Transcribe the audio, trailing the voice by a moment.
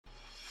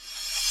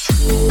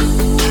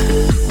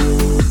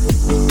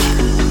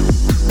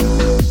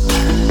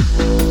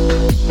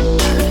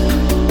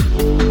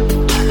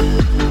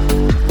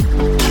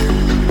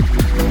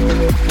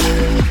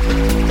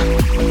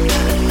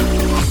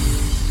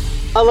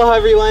Aloha,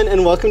 everyone,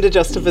 and welcome to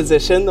Just a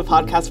Physician, the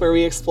podcast where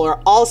we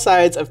explore all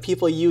sides of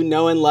people you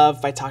know and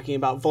love by talking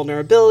about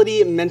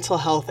vulnerability, mental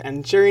health,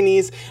 and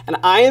journeys. And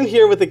I am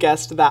here with a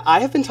guest that I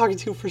have been talking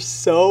to for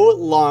so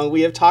long.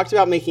 We have talked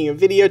about making a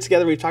video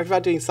together. We've talked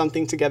about doing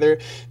something together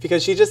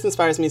because she just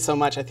inspires me so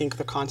much. I think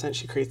the content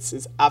she creates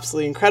is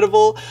absolutely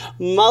incredible.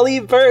 Molly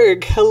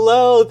Burke,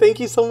 hello. Thank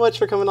you so much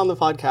for coming on the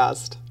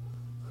podcast.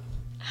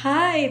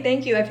 Hi,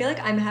 thank you. I feel like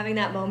I'm having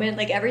that moment.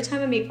 Like every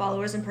time I meet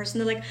followers in person,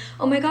 they're like,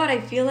 oh my God,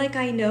 I feel like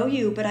I know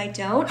you, but I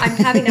don't. I'm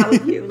having that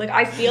with you. Like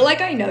I feel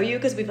like I know you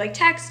because we've like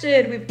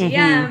texted, we've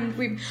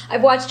DM'd,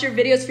 I've watched your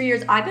videos for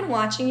years. I've been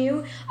watching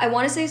you, I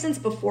want to say since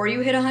before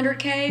you hit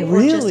 100K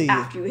or just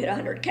after you hit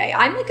 100K.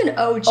 I'm like an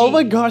OG. Oh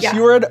my gosh,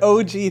 You are an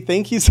OG.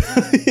 Thank you.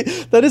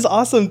 That is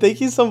awesome. Thank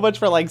you so much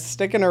for like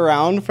sticking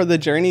around for the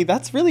journey.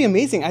 That's really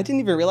amazing. I didn't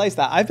even realize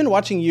that. I've been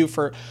watching you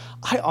for,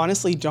 I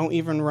honestly don't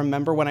even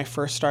remember when I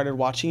first started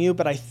watching you,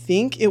 but I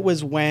think it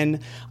was when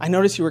I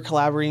noticed you were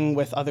collaborating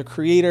with other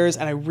creators,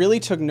 and I really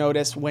took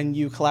notice when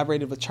you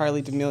collaborated with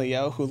Charli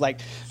D'Amelio, who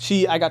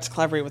I got to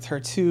collaborate with her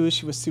too.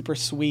 She was super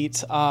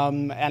sweet,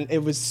 and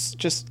it was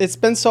just, it's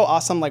been so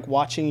awesome like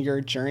watching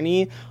your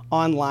journey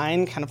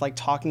online, kind of like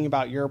talking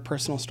about your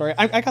personal story.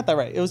 I got that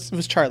right. It was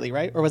Charli,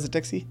 right? Or was it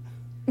Dixie?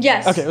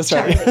 Yes. Okay, it was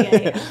Charli.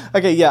 Yeah.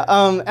 Okay, yeah.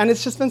 And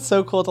it's just been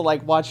so cool to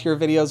like watch your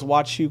videos,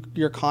 watch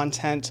your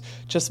content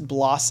just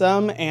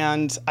blossom.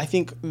 And I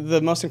think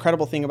the most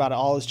incredible thing about it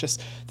all is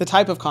just the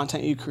type of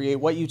content you create,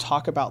 what you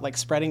talk about, like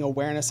spreading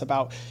awareness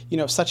about,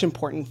 such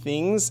important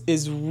things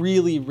is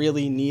really,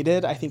 really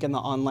needed, I think, in the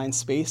online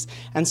space.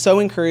 And so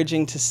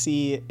encouraging to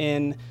see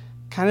in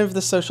kind of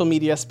the social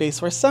media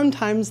space where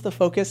sometimes the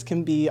focus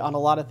can be on a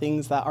lot of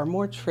things that are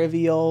more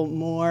trivial,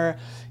 more,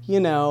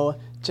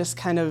 just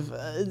kind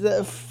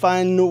of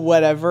fun,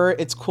 whatever.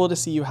 It's cool to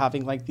see you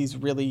having like these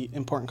really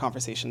important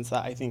conversations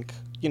that I think,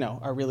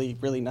 are really,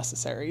 really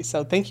necessary.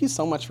 So thank you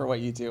so much for what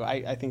you do.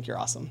 I think you're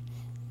awesome.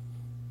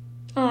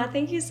 Oh,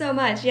 thank you so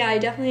much. Yeah, I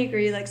definitely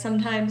agree. Like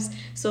sometimes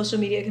social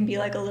media can be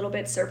like a little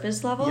bit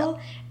surface level.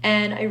 Yeah.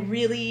 And I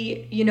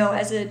really,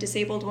 as a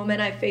disabled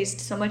woman, I've faced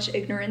so much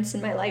ignorance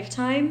in my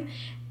lifetime.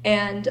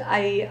 And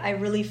I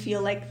really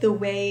feel like the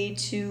way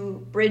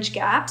to bridge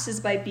gaps is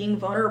by being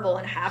vulnerable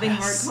and having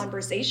hard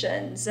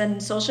conversations.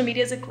 And social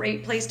media is a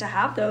great place to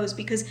have those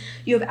because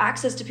you have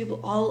access to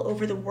people all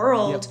over the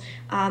world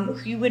who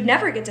you would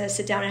never get to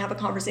sit down and have a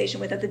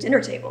conversation with at the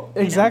dinner table.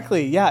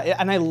 Exactly. Yeah.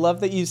 And I love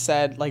that you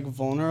said like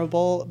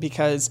vulnerable,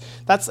 because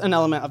that's an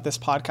element of this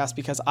podcast,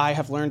 because I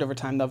have learned over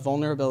time that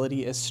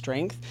vulnerability is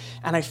strength.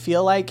 And I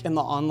feel like in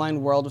the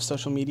online world of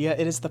social media,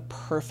 it is the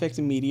perfect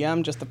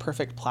medium, just the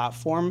perfect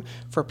platform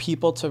for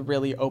people to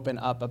really open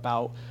up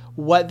about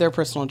what their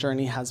personal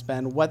journey has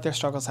been, what their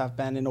struggles have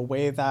been, in a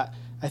way that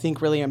I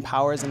think really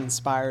empowers and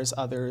inspires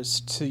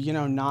others to,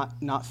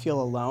 not feel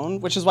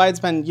alone, which is why it's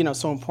been,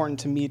 so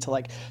important to me to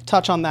like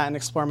touch on that and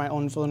explore my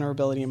own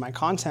vulnerability in my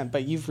content.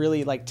 But you've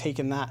really like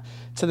taken that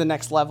to the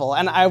next level.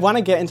 And I want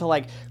to get into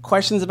like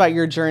questions about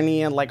your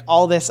journey and like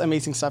all this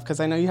amazing stuff, because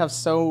I know you have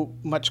so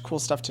much cool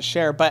stuff to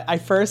share. But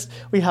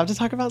we have to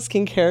talk about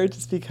skincare,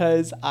 just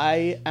because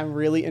I am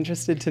really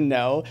interested to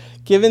know,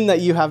 given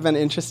that you have been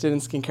interested in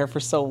skincare for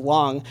so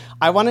long,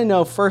 I want to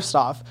know, first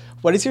off,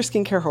 what is your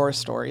skincare horror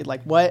story?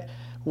 Like, what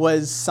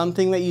was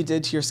something that you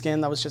did to your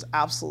skin that was just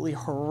absolutely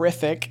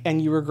horrific and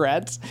you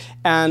regret?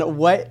 And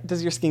what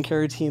does your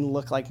skincare routine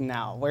look like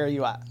now? Where are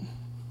you at?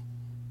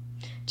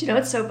 Do you know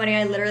what's so funny?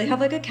 I literally have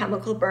like a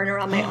chemical burn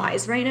around my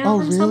eyes right now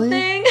from really?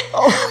 Something.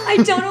 Oh. I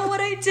don't know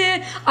what I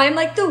did. I'm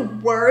like the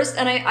worst.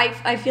 And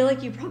I feel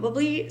like you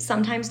probably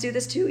sometimes do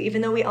this too,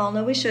 even though we all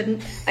know we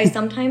shouldn't. I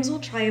sometimes will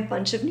try a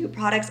bunch of new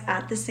products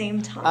at the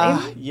same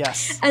time.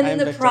 Yes. And then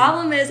the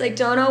problem is I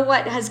don't know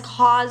what has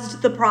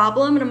caused the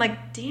problem. And I'm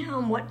like,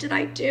 damn, what did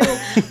I do?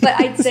 But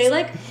I'd say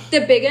like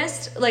the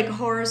biggest like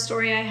horror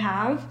story I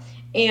have,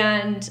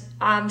 and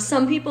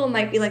some people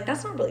might be like,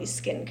 that's not really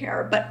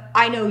skincare, but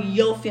I know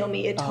you'll feel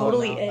me. It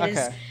totally is.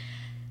 Okay.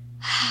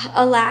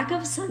 A lack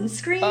of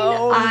sunscreen.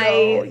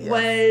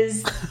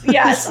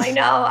 Yes, I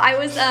know. I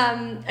was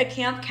a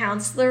camp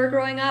counselor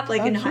growing up,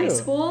 like in high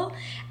school.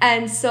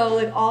 And so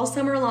like all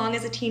summer long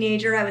as a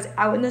teenager, I was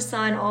out in the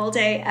sun all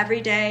day, every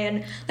day.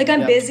 And like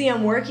I'm busy,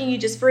 I'm working, you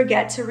just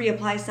forget to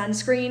reapply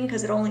sunscreen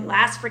because it only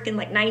lasts freaking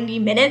like 90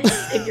 minutes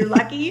if you're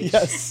lucky.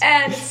 Yes.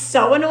 And it's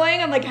so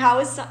annoying. I'm like, how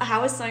is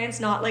science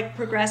not like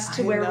progressed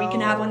to where we can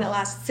have one that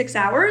lasts 6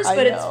 hours?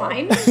 But it's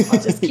fine.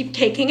 I'll just keep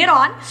taking it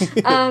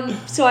on.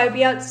 So I'd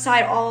be outside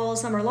all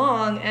summer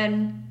long,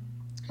 and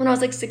when I was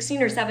like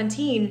 16 or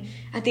 17,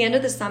 at the end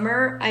of the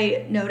summer,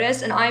 I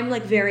noticed, and I'm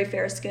like very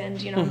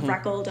fair-skinned, I'm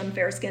freckled, I'm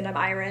fair-skinned, I'm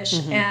Irish,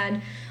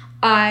 and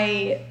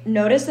I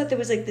noticed that there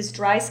was like this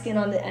dry skin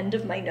on the end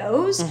of my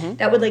nose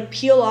that would like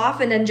peel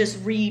off and then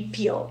just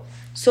re-peel.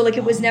 So like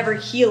it was never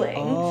healing.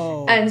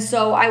 And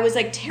so I was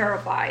like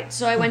terrified.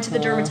 So I went to the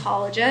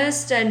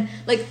dermatologist, and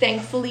like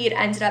thankfully it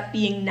ended up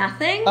being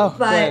nothing.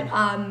 But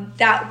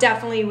that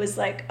definitely was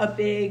like a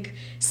big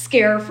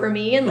scare for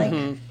me, and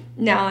like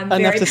now I'm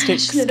enough very to passionate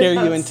scare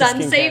about you into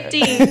sun skincare.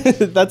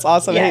 safety. That's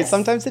awesome. Hey, Yes.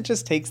 sometimes it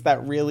just takes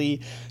that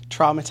really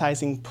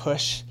traumatizing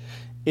push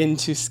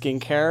into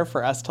skincare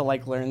for us to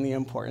like learn the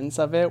importance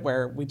of it,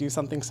 where we do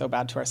something so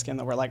bad to our skin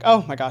that we're like,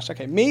 oh my gosh,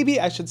 okay, maybe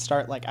I should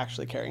start like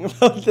actually caring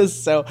about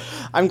this. So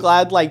I'm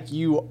glad like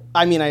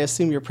I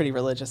assume you're pretty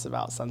religious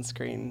about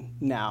sunscreen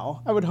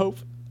now, I would hope.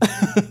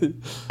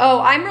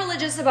 Oh, I'm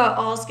religious about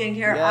all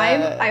skincare.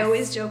 Yes. I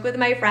always joke with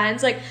my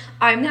friends, like,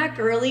 I'm that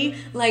girly,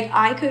 like,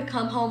 I could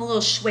come home a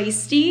little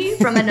schwasty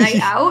from a night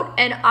out,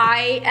 and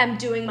I am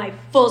doing my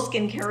full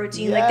skincare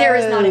routine. Like, there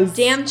is not a Yes.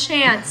 damn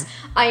chance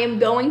I am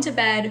going to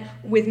bed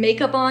with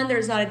makeup on.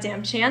 There's not a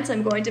damn chance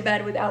I'm going to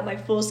bed without my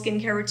full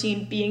skincare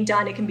routine being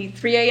done. It can be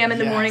 3 a.m. in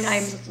the morning.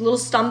 I'm a little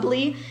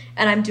stumbly,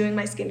 and I'm doing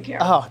my skincare.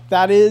 Oh,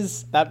 that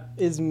is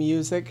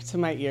music to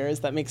my ears.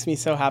 That makes me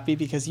so happy,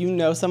 because you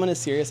know someone is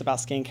serious about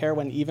skincare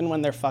when even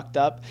when they're fucked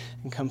up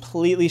and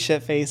completely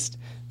shit-faced,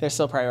 they're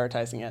still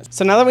prioritizing it.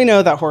 So now that we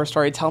know that horror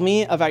story, tell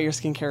me about your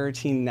skincare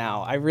routine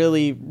now. I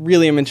really,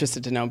 really am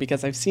interested to know,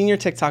 because I've seen your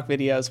TikTok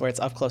videos where it's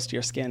up close to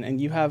your skin,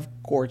 and you have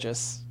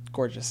gorgeous,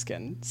 gorgeous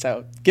skin.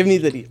 So give me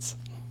the deets.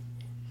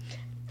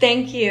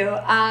 Thank you.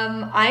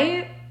 I'm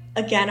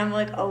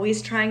like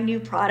always trying new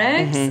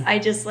products. I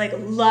just like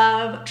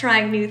love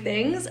trying new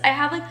things. I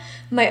have like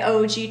my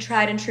OG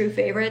tried and true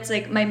favorites,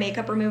 like my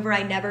makeup remover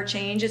I never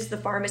change. It's the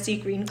Pharmacy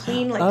Green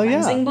Clean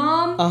cleansing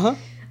balm.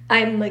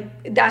 I'm like,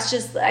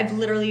 I've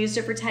literally used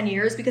it for 10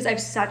 years because I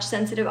have such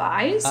sensitive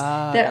eyes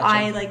that gotcha.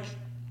 I like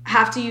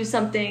have to use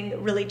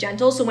something really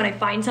gentle. So when I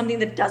find something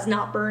that does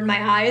not burn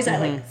my eyes, I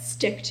like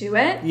stick to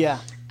it. Yeah.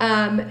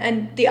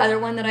 And the other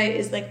one that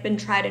is like been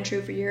tried and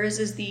true for years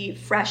is the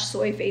Fresh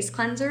Soy Face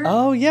Cleanser.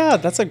 Oh yeah,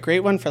 that's a great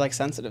one for like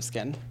sensitive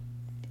skin.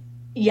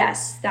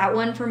 Yes, that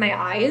one for my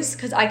eyes,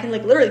 because I can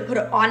like literally put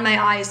it on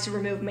my eyes to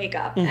remove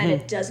makeup and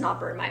it does not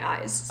burn my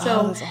eyes.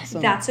 So that's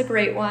awesome. That's a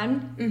great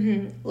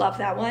one. Love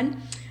that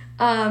one.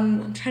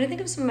 I'm trying to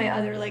think of some of my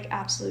other like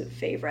absolute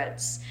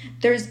favorites.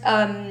 There's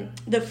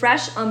the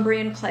Fresh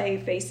Umbrian Clay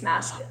face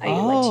mask I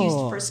like to use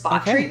for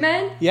spot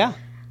treatment. Yeah.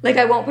 Like,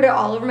 I won't put it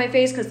all over my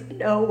face because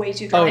way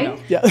too drying. Oh,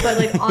 no. Yeah. But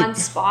like on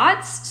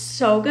spots,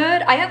 so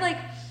good. I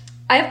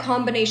have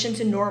combination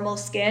to normal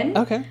skin.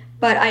 Okay.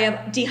 But I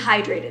have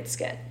dehydrated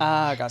skin.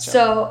 Gotcha.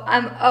 So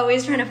I'm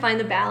always trying to find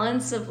the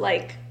balance of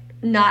like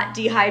not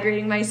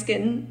dehydrating my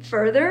skin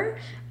further.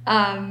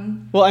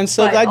 Well, I'm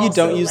so glad you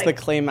also, don't use the like,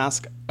 clay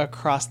mask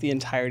across the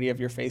entirety of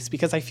your face,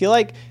 because I feel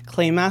like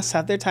clay masks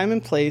have their time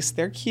and place.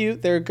 They're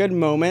cute. They're a good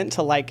moment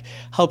to like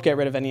help get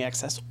rid of any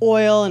excess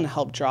oil and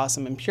help draw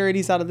some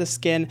impurities out of the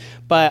skin.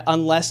 But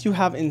unless you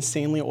have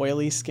insanely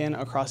oily skin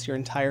across your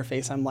entire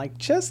face, I'm like,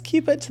 just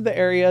keep it to the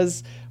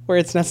areas where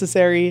it's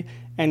necessary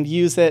and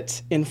use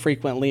it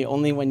infrequently,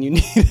 only when you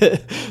need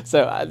it.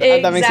 So that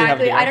makes me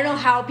happy. I don't know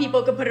how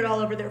people could put it all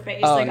over their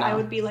face. Oh, like, no. I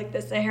would be like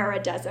the Sahara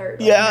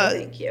Desert. Like, Yeah. no,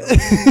 thank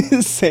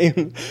you.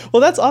 Same. Well,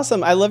 that's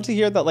awesome. I love to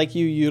hear that like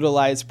you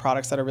utilize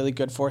products that are really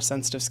good for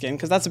sensitive skin,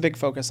 because that's a big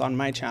focus on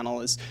my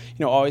channel is,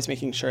 always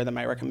making sure that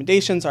my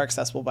recommendations are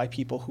accessible by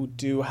people who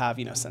do have,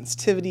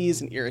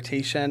 sensitivities and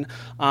irritation.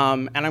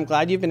 And I'm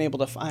glad you've been able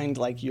to find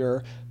like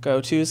your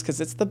go-tos,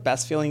 because it's the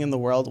best feeling in the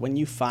world when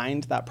you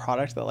find that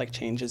product that like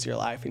changes your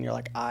life and you're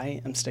like,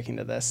 I am sticking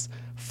to this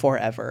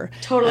forever.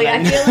 Totally.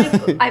 I feel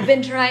like I've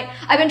been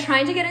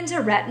trying to get into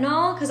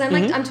retinol because I'm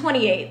like, I'm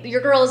 28.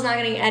 Your girl is not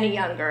getting any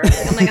younger.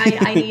 Like, I'm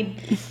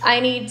like, I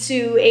need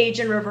to age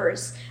in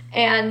reverse.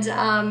 And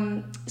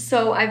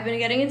so I've been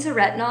getting into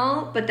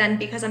retinol, but then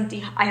because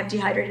I have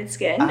dehydrated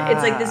skin,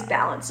 it's like this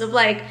balance of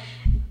like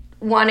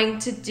wanting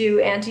to do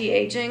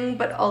anti-aging,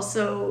 but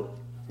also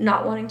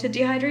not wanting to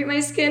dehydrate my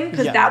skin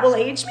because that will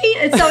age me.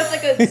 And so it's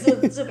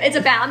like it's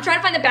a balance. I'm trying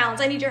to find the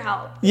balance. I need your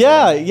help.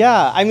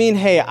 Yeah. I mean,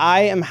 hey,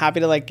 I am happy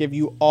to like give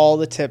you all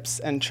the tips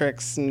and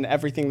tricks and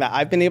everything that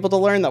I've been able to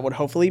learn that would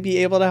hopefully be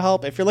able to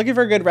help. If you're looking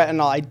for a good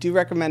retinol, I do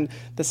recommend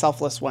the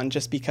Selfless one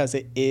just because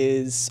it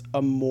is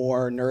a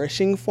more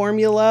nourishing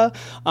formula.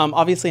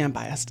 Obviously I'm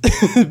biased,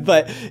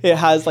 but it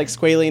has like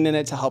squalene in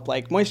it to help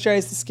like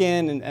moisturize the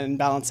skin and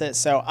balance it.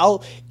 So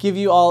I'll give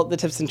you all the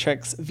tips and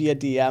tricks via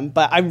DM,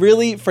 but I'm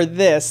really, for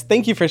this,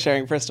 thank you for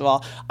sharing, first of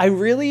all. I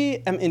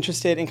really am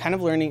interested in kind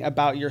of learning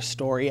about your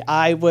story.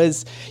 I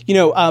was,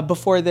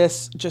 before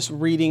this, just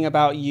reading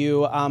about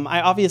you.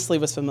 I obviously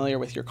was familiar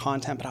with your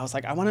content, but I was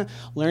like, I want to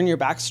learn your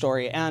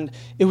backstory. And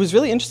it was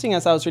really interesting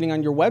as I was reading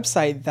on your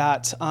website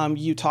that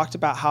you talked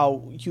about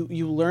how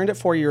you learned at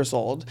 4 years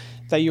old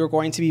that you were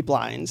going to be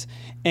blind,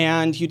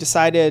 and you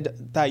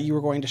decided that you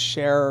were going to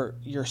share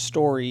your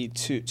story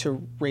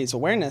to raise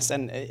awareness.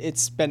 And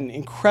it's been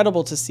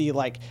incredible to see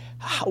like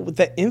how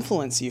the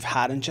influence you've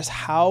had and just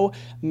how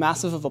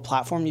massive of a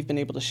platform you've been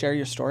able to share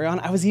your story on.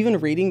 I was even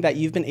reading that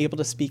you've been able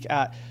to speak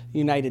at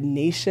United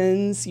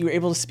Nations. You were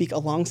able to speak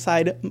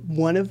alongside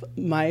one of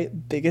my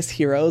biggest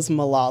heroes,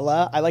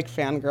 Malala. I like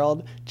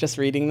fangirled just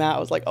reading that. I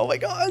was like, oh my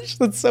gosh,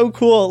 that's so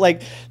cool.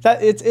 Like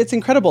that, it's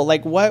incredible.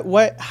 Like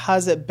what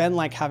has it been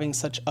like having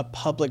such a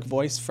public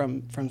voice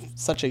from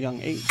such a young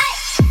age?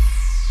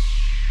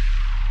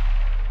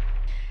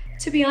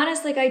 To be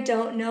honest, like I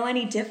don't know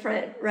any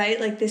different, right?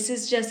 Like this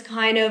is just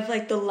kind of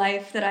like the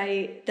life that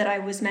I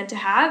was meant to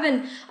have.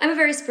 And I'm a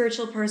very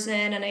spiritual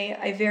person, and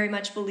I very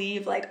much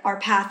believe like our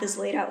path is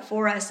laid out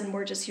for us and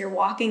we're just here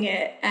walking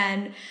it.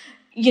 And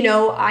you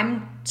know,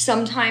 I'm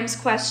sometimes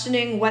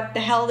questioning what the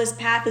hell this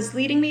path is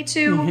leading me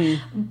to,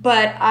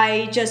 but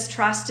I just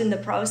trust in the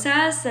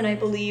process, and I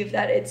believe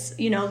that it's,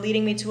 you know,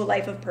 leading me to a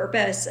life of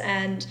purpose.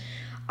 And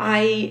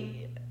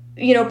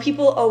you know,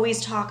 people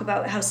always talk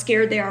about how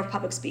scared they are of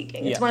public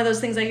speaking. It's one of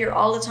those things I hear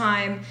all the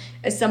time.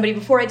 As somebody,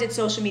 before I did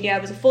social media, I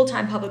was a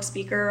full-time public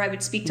speaker. I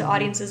would speak to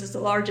audiences as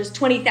large as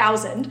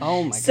 20,000.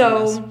 Oh my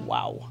goodness.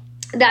 Wow.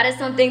 That is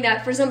something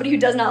that for somebody who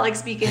does not like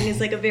speaking is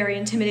like a very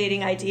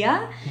intimidating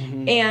idea.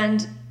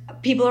 And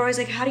people are always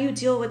like, how do you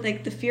deal with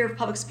like the fear of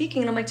public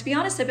speaking? And I'm like, to be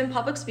honest, I've been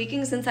public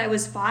speaking since I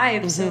was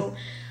 5. So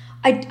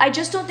I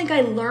just don't think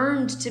I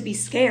learned to be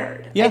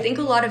scared. I think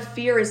a lot of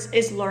fear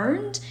is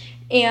learned.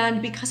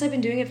 And because I've been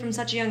doing it from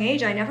such a young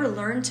age, I never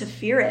learned to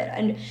fear it.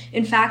 And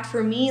in fact,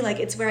 for me, like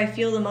it's where I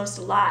feel the most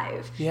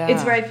alive.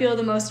 It's where I feel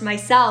the most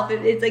myself.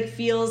 It like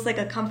feels like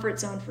a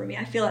comfort zone for me.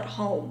 I feel at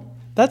home.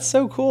 That's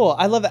so cool.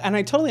 I love it. And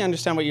I totally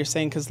understand what you're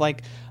saying, because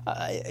like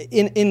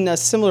in a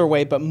similar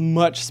way, but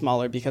much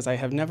smaller, because I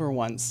have never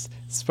once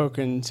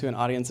spoken to an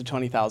audience of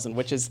 20,000,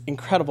 which is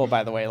incredible,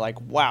 by the way. Like,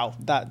 wow,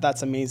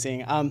 that's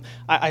amazing.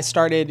 I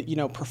started, you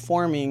know,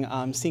 performing,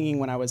 singing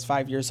when I was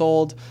 5 years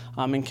old,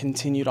 and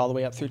continued all the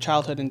way up through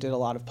childhood and did a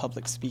lot of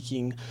public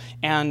speaking.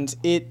 And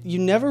you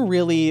never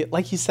really,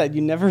 like you said,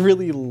 you never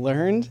really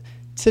learned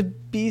to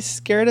be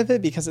scared of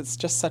it, because it's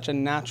just such a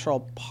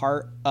natural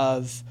part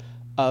of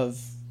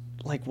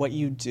like what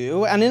you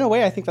do. And in a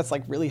way, I think that's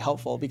like really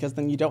helpful, because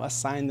then you don't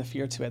assign the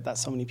fear to it that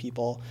so many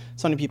people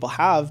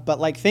have. But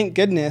like, thank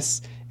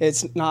goodness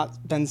it's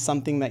not been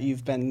something that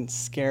you've been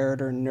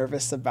scared or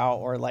nervous about,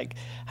 or like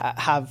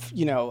have,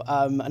 you know,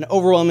 an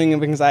overwhelming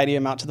of anxiety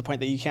amount to the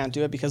point that you can't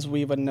do it, because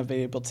we wouldn't have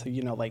been able to,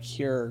 you know, like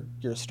hear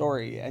your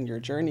story and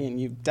your journey.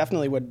 And you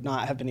definitely would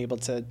not have been able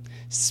to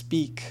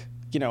speak,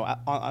 you know,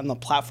 on the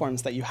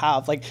platforms that you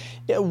have. Like,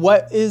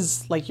 what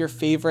is like your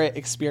favorite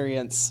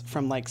experience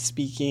from like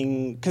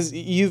speaking? Because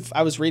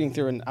I was reading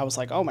through and I was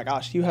like, oh my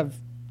gosh, you have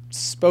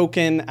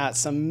spoken at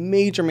some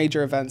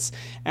major events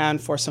and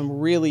for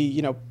some really,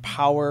 you know,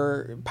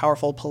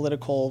 powerful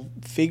political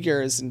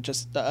figures and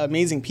just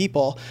amazing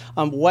people.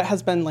 What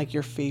has been like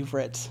your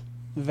favorite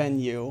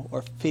venue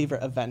or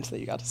favorite event that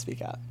you got to speak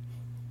at?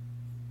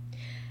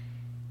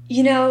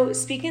 You know,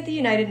 speaking at the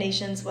United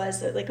Nations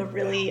was like a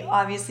really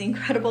obviously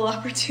incredible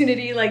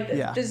opportunity. Like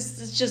this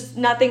is just,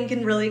 nothing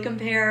can really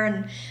compare.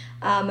 And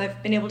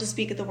I've been able to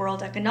speak at the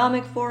World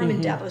Economic Forum in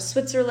Davos,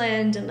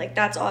 Switzerland. And like,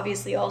 that's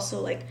obviously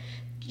also like,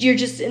 you're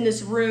just in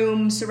this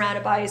room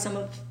surrounded by some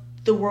of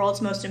the world's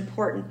most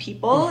important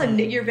people, and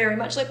you're very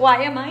much like,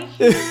 why am I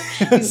here?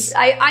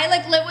 I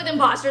like live with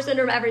imposter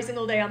syndrome every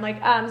single day. I'm like,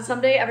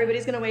 someday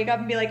everybody's gonna wake up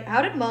and be like,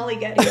 how did Molly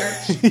get here?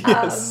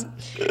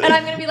 And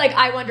I'm gonna be like,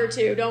 I wonder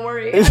too, don't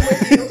worry, I'm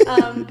with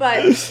you.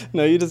 But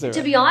no, you deserve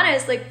to be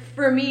honest, like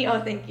for me, oh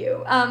thank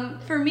you,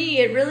 for me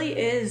it really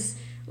is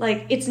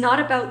like, it's not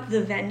about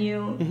the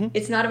venue,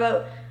 it's not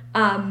about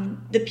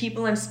the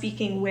people I'm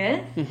speaking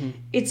with,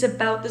 it's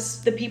about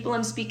the people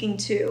I'm speaking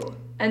to.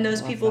 And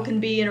those people can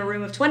be in a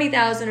room of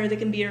 20,000 or they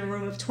can be in a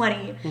room of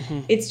 20.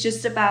 It's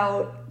just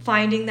about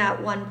finding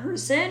that one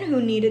person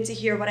who needed to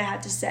hear what I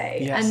had to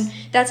say. And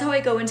that's how I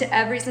go into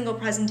every single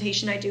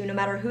presentation I do, no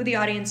matter who the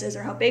audience is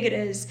or how big it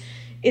is.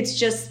 It's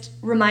just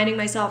reminding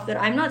myself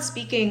that I'm not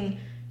speaking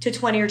to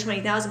 20 or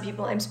 20,000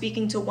 people. I'm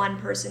speaking to one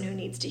person who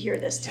needs to hear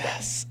this today.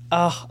 Yes.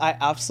 Oh, I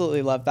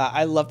absolutely love that.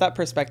 I love that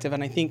perspective.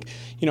 And I think,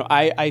 you know,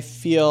 I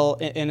feel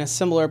in a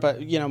similar,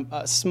 but, you know,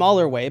 a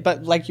smaller way,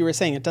 but like you were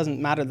saying, it doesn't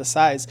matter the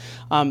size.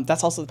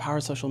 That's also the power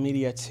of social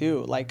media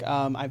too. Like,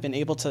 I've been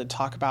able to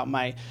talk about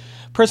my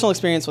personal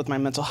experience with my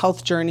mental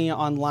health journey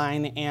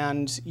online,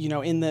 and, you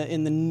know, in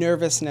the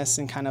nervousness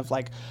and kind of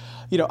like,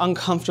 you know,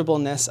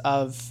 uncomfortableness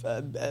of,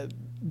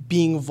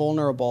 being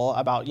vulnerable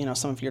about, you know,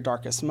 some of your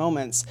darkest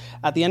moments.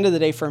 At the end of the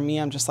day, for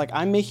me, I'm just like,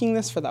 I'm making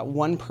this for that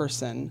one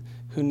person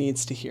who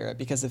needs to hear it,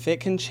 because if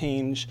it can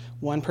change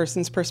one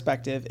person's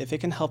perspective, if it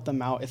can help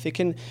them out, if it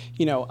can,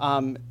 you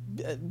know,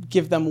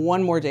 give them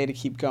one more day to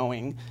keep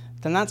going,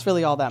 then that's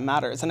really all that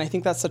matters. And I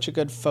think that's such a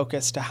good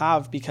focus to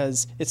have,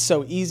 because it's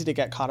so easy to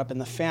get caught up in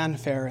the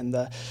fanfare and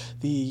the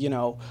you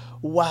know,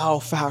 wow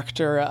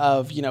factor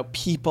of, you know,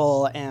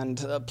 people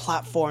and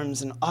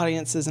platforms and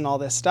audiences and all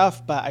this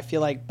stuff. But I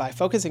feel like by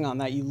focusing on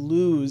that, you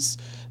lose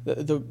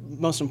the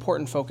most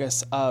important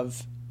focus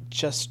of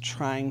just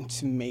trying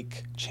to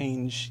make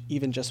change,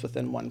 even just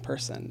within one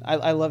person.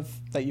 I love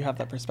that you have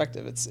that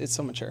perspective. It's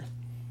so mature.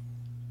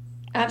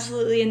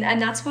 Absolutely,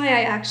 and that's why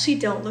I actually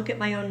don't look at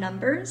my own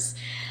numbers,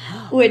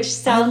 which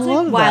sounds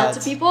like wild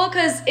to people,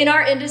 because in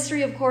our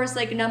industry, of course,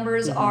 like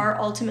numbers are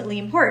ultimately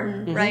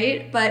important,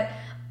 right? But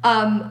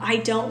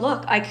I don't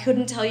look. I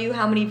couldn't tell you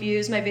how many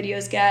views my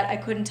videos get. I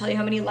couldn't tell you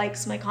how many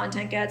likes my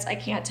content gets. I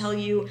can't tell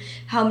you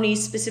how many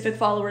specific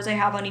followers I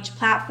have on each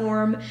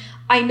platform.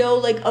 I know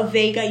like a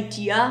vague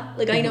idea.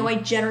 Like I know I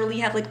generally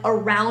have like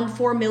around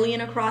 4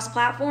 million across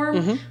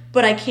platform,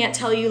 but I can't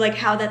tell you like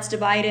how that's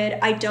divided.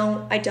 I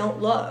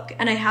don't look.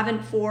 And I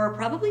haven't for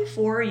probably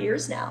 4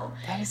 years now.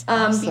 That is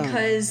awesome.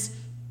 Because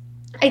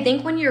I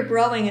think when you're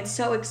growing, it's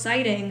so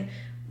exciting,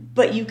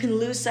 but you can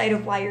lose sight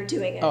of why you're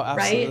doing it,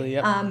 absolutely,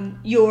 right?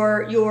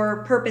 yep.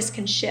 Your purpose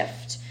can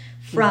shift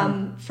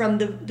from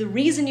the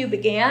reason you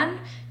began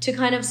to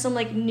kind of some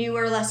like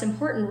newer, less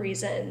important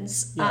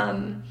reasons.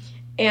 Yeah.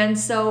 And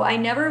so I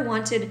never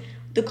wanted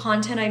the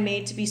content I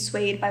made to be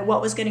swayed by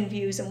what was getting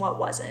views and what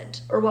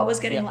wasn't, or what was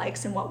getting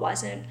likes and what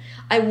wasn't.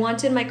 I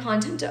wanted my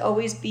content to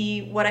always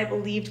be what I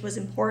believed was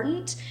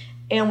important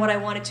and what I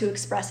wanted to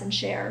express and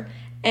share.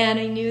 And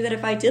I knew that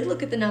if I did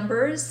look at the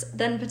numbers,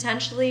 then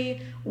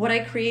potentially what I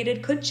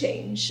created could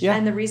change. Yeah.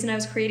 And the reason I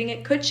was creating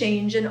it could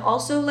change. And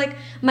also like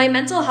my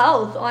mental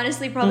health,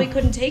 honestly, probably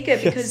couldn't take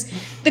it because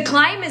the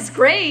climb is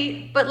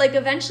great, but like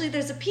eventually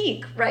there's a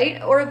peak,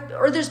 right?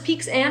 Or there's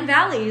peaks and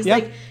valleys. Yeah.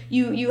 Like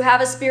you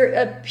have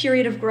a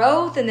period of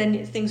growth and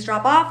then things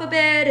drop off a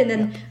bit and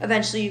then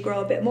eventually you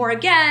grow a bit more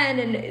again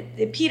and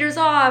it peters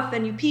off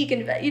and you peak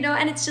and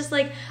and it's just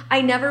like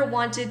I never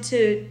wanted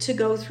to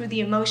go through the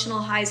emotional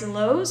highs and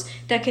lows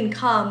that can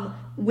come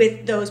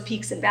with those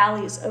peaks and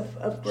valleys of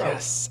growth.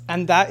 Yes,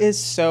 and that is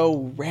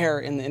so rare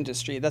in the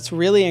industry. That's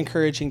really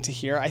encouraging to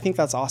hear. I think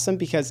that's awesome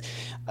because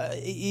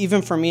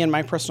even for me in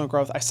my personal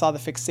growth, I saw the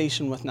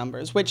fixation with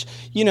numbers, which,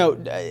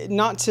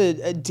 not to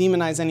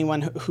demonize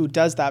anyone who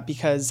does that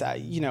because,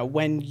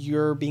 when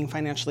you're being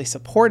financially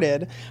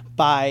supported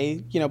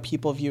by,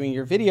 people viewing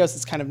your videos,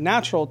 it's kind of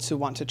natural to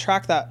want to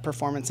track that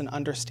performance and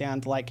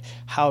understand like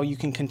how you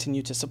can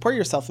continue to support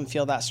yourself and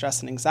feel that stress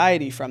and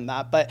anxiety from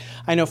that. But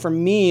I know for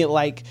me,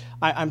 like,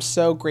 I'm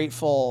so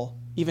grateful,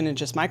 even in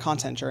just my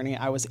content journey,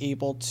 I was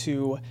able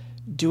to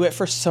do it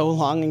for so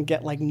long and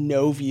get like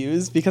no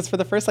views because for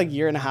the first like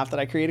year and a half that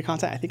I created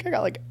content, I think I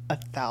got like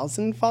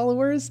 1,000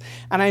 followers.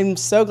 And I'm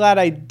so glad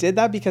I did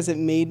that because it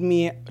made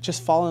me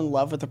just fall in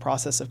love with the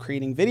process of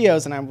creating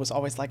videos. And I was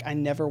always like, I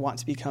never want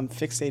to become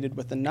fixated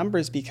with the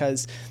numbers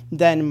because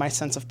then my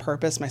sense of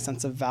purpose, my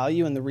sense of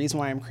value, and the reason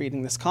why I'm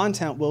creating this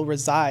content will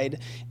reside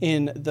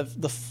in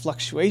the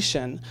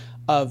fluctuation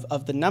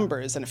of the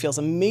numbers. And it feels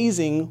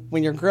amazing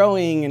when you're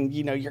growing and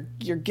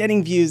you're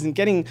getting views and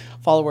getting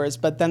followers,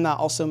 but then that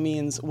also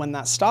means when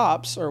that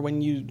stops or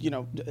when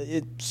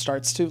it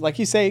starts to, like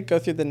you say, go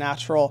through the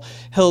natural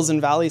hills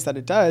and valleys that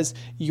it does,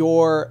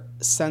 your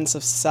sense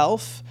of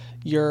self,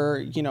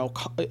 your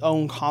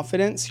own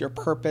confidence, your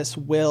purpose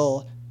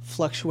will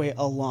fluctuate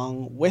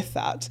along with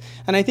that.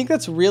 And I think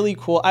that's really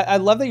cool. I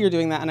love that you're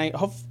doing that. And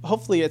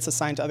hopefully it's a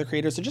sign to other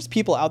creators or just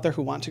people out there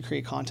who want to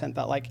create content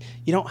that like,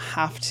 you don't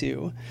have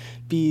to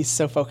be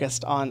so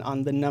focused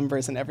on the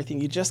numbers and everything.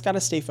 You just got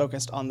to stay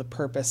focused on the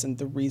purpose and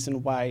the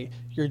reason why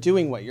you're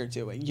doing what you're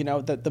doing,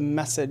 the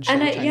message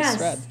that you're trying to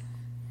spread.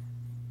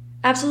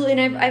 Absolutely.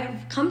 And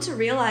I've come to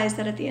realize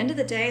that at the end of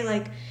the day,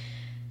 like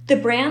the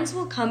brands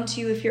will come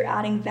to you if you're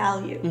adding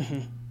value. Mm-hmm.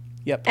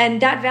 Yep.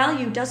 And that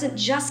value doesn't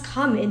just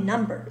come in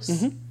numbers.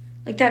 Mm-hmm.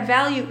 Like that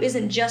value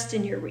isn't just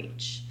in your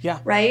reach. Yeah.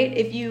 Right?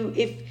 If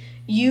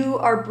you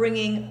are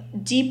bringing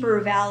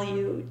deeper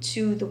value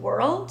to the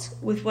world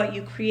with what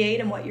you create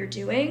and what you're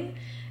doing,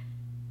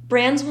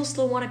 brands will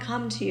still want to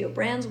come to you.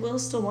 Brands will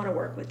still want to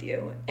work with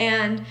you.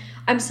 And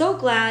I'm so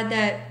glad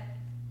that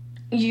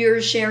you're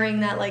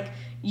sharing that like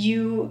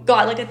you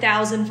got like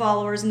 1,000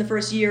 followers in the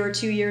first year or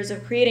 2 years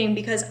of creating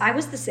because I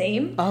was the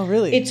same. Oh,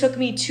 really? It took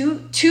me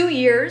two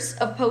years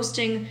of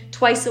posting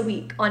twice a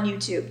week on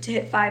YouTube to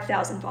hit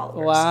 5,000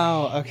 followers.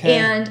 Wow, okay.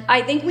 And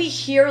I think we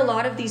hear a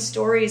lot of these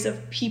stories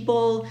of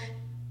people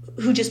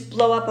who just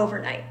blow up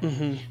overnight.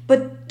 Mm-hmm.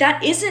 But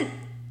that isn't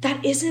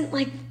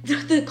like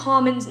the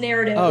common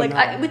narrative. Oh, like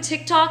no. With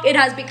TikTok, it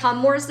has become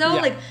more so.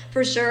 Yeah. Like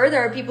for sure,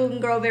 there are people who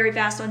can grow very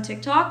fast on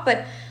TikTok,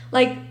 but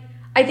like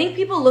I think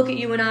people look at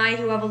you and I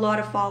who have a lot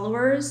of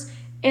followers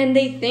and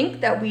they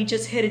think that we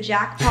just hit a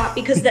jackpot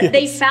because Yes.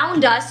 they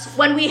found us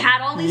when we had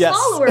all these Yes.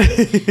 followers.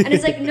 And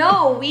it's like,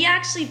 no, we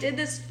actually did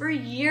this for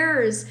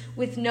years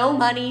with no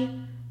money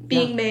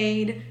being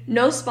made,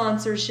 no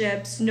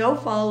sponsorships, no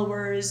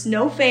followers,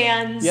 no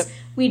fans. Yep.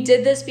 We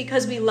did this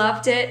because we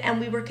loved it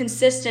and we were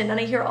consistent. And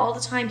I hear all the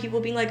time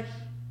people being like,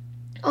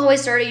 oh, I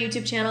started a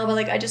YouTube channel, but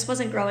like I just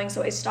wasn't growing,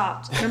 so I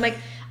stopped. And I'm like,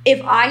 if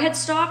I had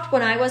stopped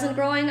when I wasn't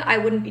growing, I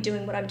wouldn't be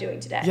doing what I'm doing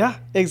today. Yeah,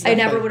 exactly.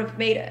 I never would have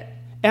made it.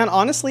 And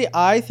honestly,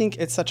 I think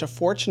it's such a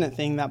fortunate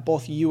thing that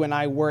both you and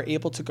I were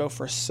able to go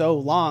for so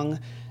long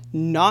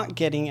not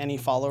getting any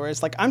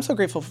followers. Like, I'm so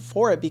grateful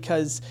for it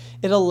because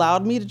it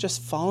allowed me to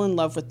just fall in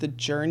love with the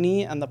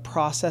journey and the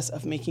process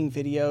of making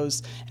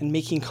videos and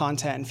making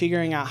content and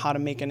figuring out how to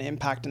make an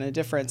impact and a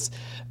difference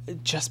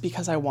just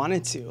because I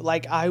wanted to.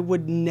 Like, I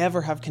would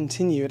never have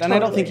continued, and I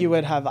don't think you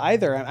would have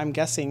either. I'm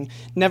guessing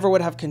never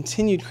would have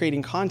continued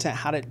creating content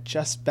had it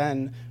just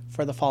been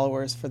for the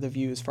followers, for the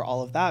views, for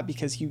all of that,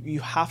 because you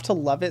have to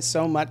love it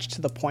so much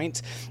to the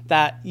point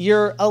that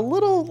you're a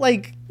little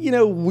like,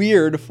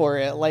 weird for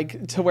it,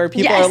 like to where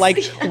people are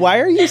like, why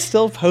are you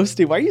still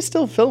posting? Why are you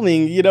still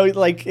filming?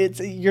 Like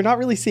you're not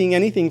really seeing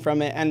anything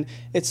from it. And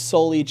it's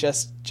solely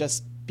just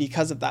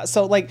because of that.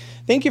 So like,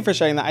 thank you for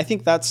sharing that. I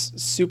think that's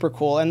super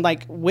cool. And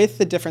like with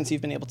the difference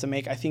you've been able to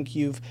make, I think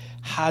you've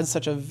had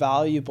such a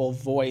valuable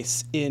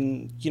voice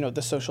in,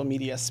 the social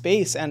media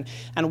space. And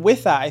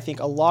with that, I think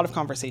a lot of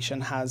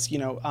conversation has,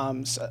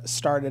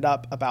 started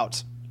up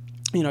about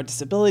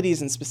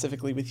disabilities, and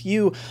specifically with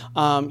you,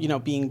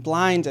 being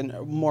blind,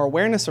 and more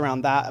awareness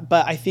around that.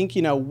 But I think,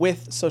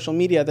 with social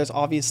media, there's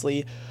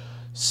obviously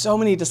so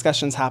many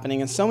discussions happening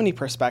and so many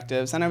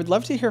perspectives. And I would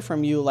love to hear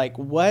from you, like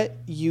what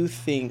you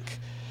think,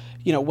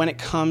 when it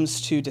comes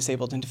to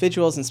disabled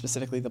individuals and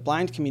specifically the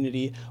blind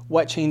community,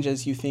 what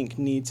changes you think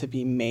need to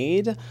be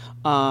made,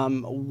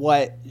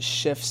 what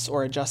shifts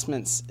or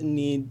adjustments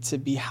need to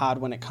be had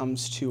when it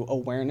comes to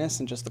awareness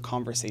and just the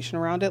conversation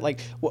around it.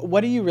 Like,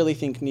 what do you really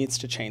think needs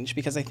to change?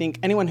 Because I think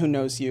anyone who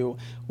knows you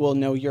will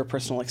know your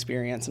personal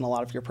experience and a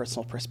lot of your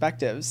personal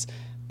perspectives,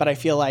 but I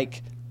feel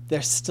like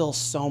there's still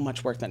so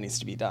much work that needs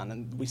to be done,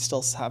 and we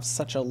still have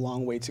such a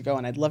long way to go.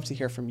 And I'd love to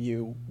hear from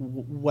you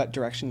what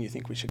direction you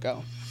think we should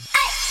go.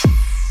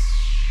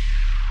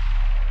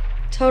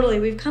 Totally.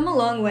 We've come a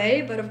long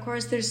way, but of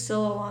course there's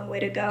still a long way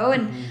to go.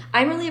 And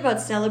I'm really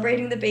about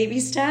celebrating the baby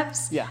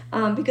steps,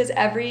 because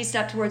every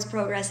step towards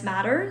progress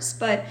matters,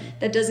 but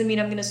that doesn't mean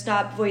I'm going to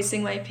stop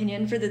voicing my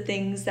opinion for the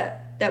things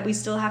that we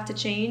still have to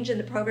change and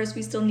the progress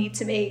we still need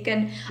to make.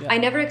 And I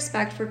never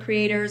expect for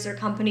creators or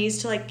companies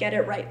to like get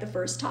it right the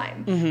first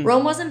time.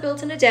 Rome wasn't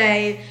built in a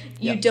day.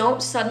 You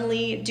don't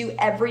suddenly do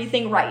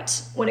everything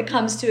right when it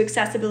comes to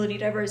accessibility,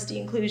 diversity,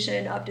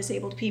 inclusion of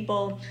disabled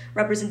people,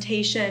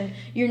 representation.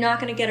 You're not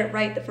going to get it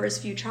right the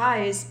first few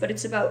tries, but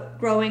it's about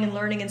growing and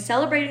learning and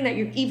celebrating that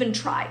you've even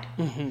tried.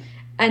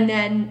 And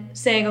then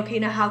saying, okay,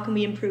 now how can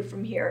we improve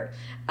from here?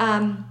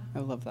 I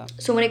love that.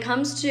 So when it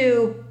comes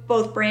to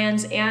both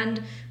brands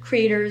and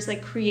creators,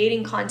 like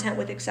creating content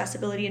with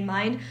accessibility in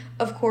mind,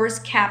 of course,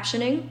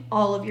 captioning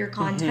all of your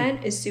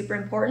content is super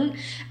important.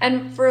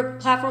 And for a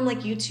platform like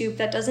YouTube,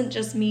 that doesn't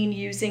just mean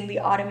using the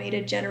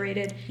automated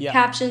generated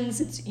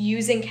captions. It's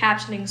using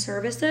captioning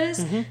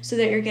services so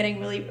that you're getting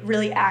really,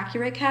 really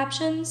accurate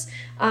captions.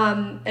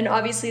 And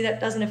obviously that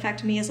doesn't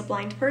affect me as a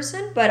blind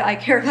person, but I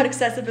care about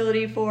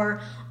accessibility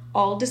for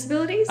all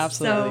disabilities.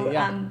 Absolutely,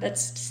 so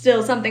that's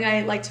still something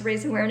I like to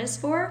raise awareness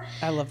for.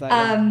 I love that.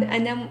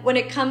 And then when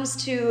it comes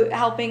to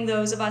helping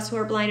those of us who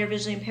are blind or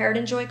visually impaired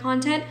enjoy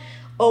content,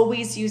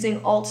 always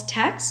using alt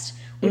text,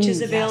 which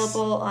is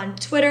available on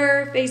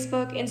Twitter,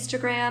 Facebook,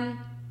 Instagram.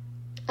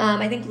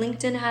 I think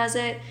LinkedIn has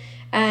it.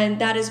 And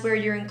that is where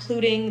you're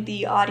including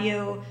the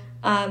audio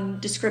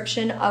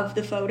description of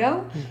the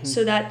photo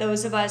so that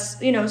those of us,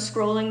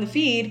 scrolling the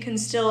feed can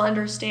still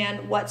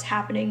understand what's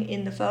happening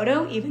in the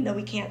photo, even though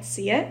we can't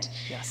see it.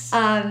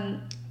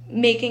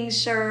 Making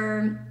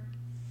sure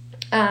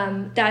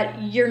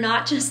that you're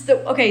not just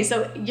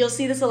so you'll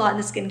see this a lot in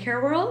the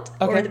skincare world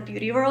or the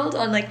beauty world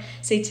on like,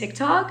 say,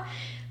 TikTok.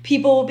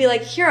 People will be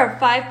like, here are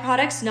 5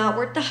 products not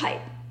worth the hype.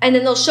 And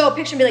then they'll show a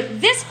picture and be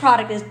like, this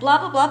product is blah,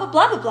 blah, blah, blah,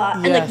 blah, blah, blah.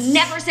 And like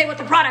never say what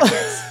the product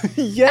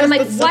is. And I'm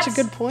like, that's what's such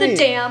a good point. the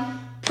damn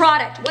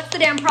product? What's the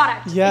damn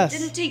product? Yes.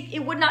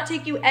 It would not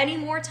take you any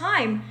more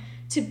time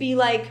to be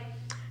like,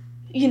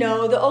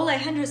 the Ole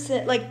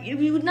Henderson, like it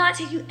would not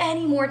take you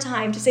any more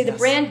time to say the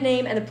brand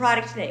name and the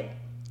product name.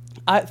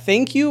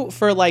 Thank you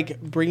for like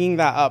bringing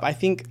that up. I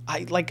think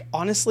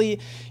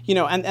honestly,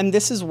 and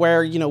this is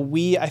where,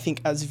 we, I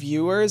think as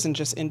viewers and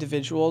just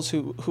individuals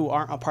who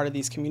aren't a part of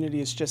these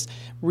communities just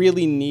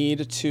really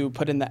need to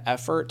put in the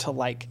effort to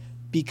like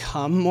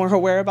become more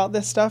aware about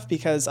this stuff,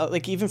 because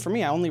like even for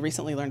me, I only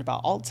recently learned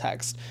about alt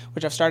text,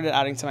 which I've started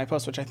adding to my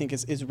posts, which I think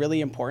is really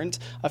important.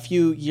 A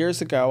few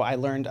years ago, I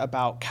learned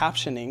about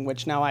captioning,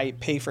 which now I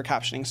pay for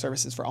captioning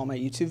services for all my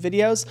YouTube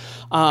videos.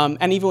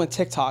 And even with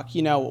TikTok,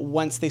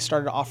 once they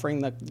started offering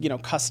the,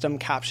 custom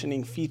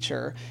captioning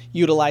feature,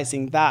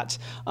 utilizing that,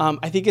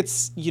 I think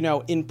it's,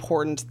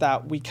 important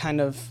that we kind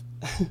of,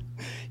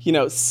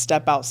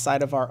 step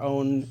outside of our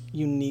own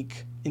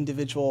unique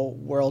individual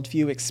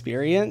worldview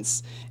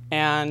experience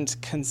and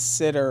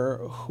consider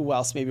who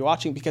else may be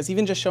watching, because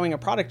even just showing a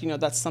product,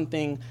 that's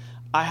something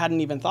I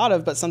hadn't even thought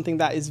of, but something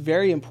that is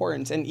very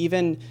important. And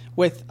even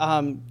with,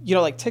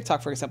 like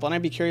TikTok, for example, and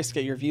I'd be curious to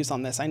get your views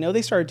on this. I know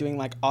they started doing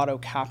like auto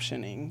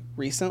captioning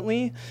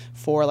recently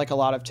for like a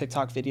lot of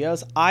TikTok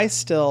videos. I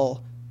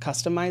still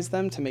customize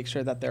them to make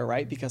sure that they're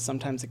right, because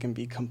sometimes it can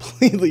be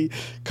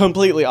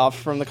completely off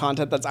from the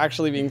content that's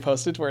actually being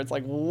posted, to where it's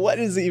like, what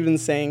is it even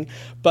saying?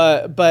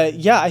 But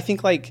yeah, I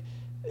think like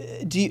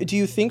Do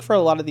you think for a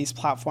lot of these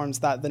platforms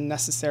that the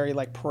necessary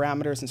like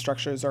parameters and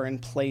structures are in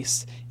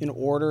place in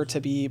order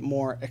to be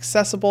more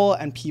accessible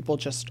and people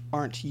just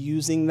aren't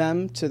using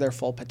them to their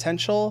full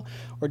potential?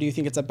 Or do you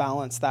think it's a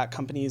balance that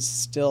companies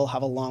still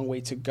have a long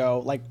way to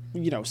go, like,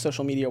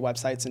 social media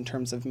websites in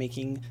terms of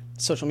making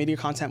social media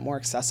content more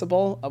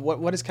accessible?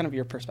 What is kind of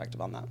your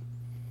perspective on that?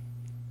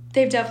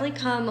 They've definitely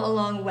come a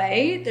long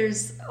way.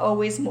 There's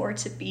always more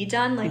to be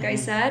done, like I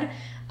said.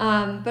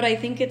 But I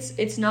think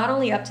it's not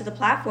only up to the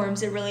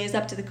platforms, it really is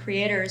up to the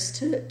creators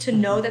to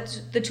know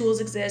that the tools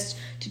exist,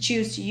 to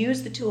choose to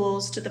use the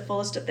tools to the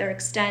fullest of their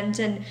extent,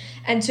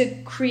 and to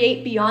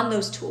create beyond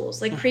those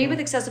tools. Like create with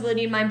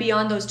accessibility in mind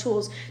beyond those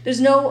tools.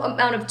 There's no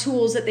amount of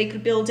tools that they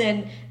could build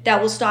in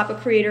that will stop a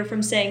creator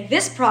from saying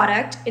this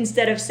product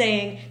instead of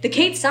saying the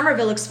Kate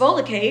Somerville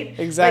Exfoliate.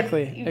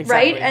 Exactly.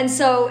 Right? And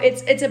so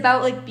it's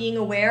about like being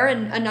aware.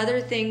 And another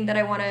thing that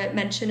I want to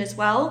mention as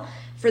well,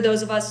 for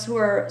those of us who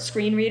are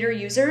screen reader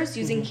users,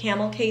 using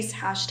camel case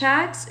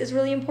hashtags is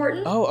really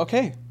important. Oh,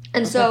 okay.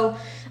 And so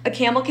a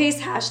camel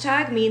case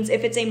hashtag means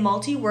if it's a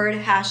multi-word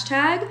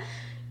hashtag,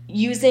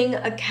 using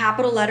a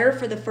capital letter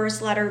for the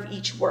first letter of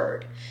each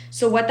word.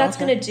 So what that's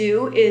going to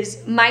do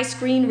is my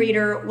screen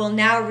reader will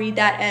now read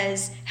that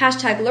as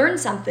hashtag learn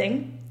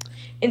something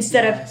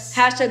instead of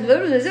hashtag blah,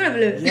 blah,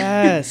 blah, blah.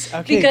 Yes,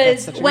 okay.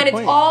 Because when it's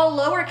all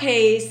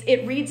lowercase,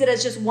 it reads it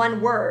as just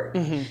one word.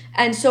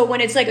 And so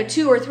when it's like a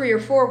 2 or 3 or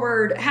 4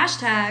 word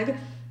hashtag,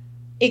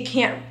 it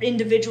can't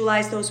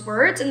individualize those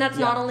words. And that's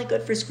not only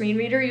good for screen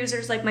reader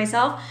users like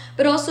myself,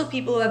 but also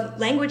people who have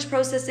language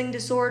processing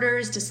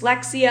disorders,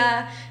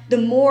 dyslexia. The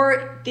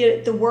more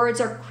the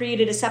words are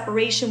created a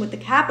separation with the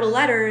capital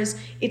letters,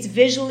 it's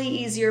visually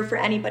easier for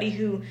anybody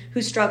who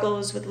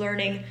struggles with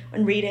learning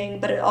and reading,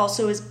 but it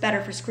also is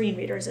better for screen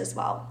readers as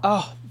well.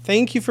 Oh,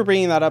 thank you for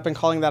bringing that up and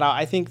calling that out.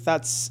 I think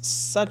that's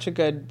such a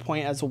good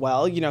point as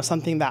well,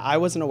 something that I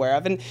wasn't aware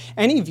of. And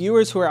any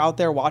viewers who are out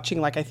there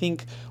watching, like I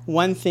think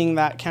one thing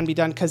that can be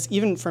done, because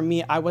even for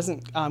me, I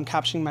wasn't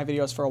captioning my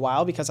videos for a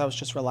while because I was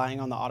just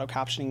relying on the auto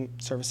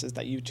captioning services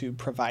that YouTube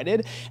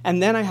provided.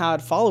 And then I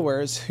had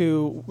followers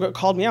who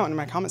called me out in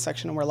my comment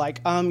section and were like,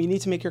 you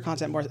need to make your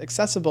content more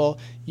accessible.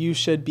 You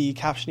should be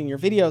captioning your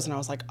videos. And I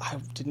was like, I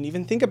didn't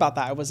even think about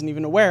that. I wasn't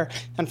even aware.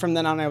 And from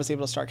then on, I was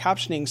able to start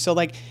captioning. So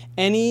like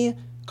any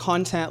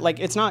content, like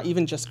it's not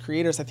even just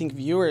creators, I think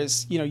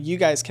viewers, you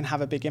guys can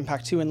have a big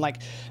impact too, and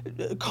like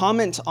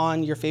comment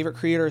on your favorite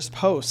creators'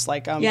 posts,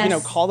 like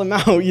call them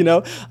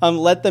out,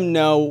 let them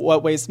know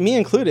what ways, me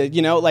included,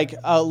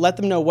 let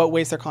them know what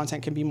ways their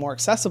content can be more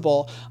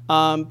accessible,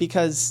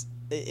 because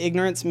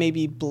ignorance may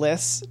be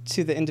bliss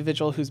to the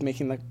individual who's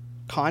making the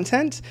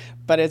content,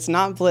 but it's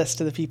not bliss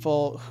to the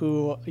people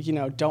who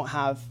don't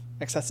have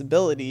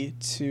accessibility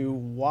to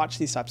watch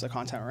these types of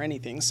content or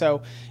anything.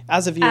 So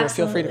as a viewer,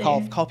 feel free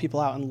to call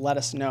people out and let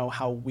us know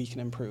how we can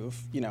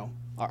improve,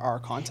 our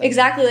content.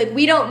 Exactly. Like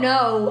we don't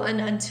know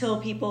until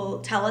people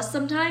tell us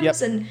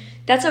sometimes, and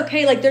that's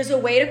okay. Like there's a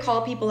way to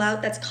call people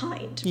out that's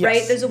kind,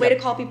 right? There's a way to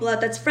call people out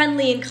that's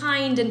friendly and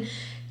kind and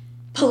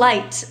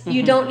polite.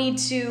 You don't need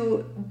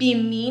to be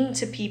mean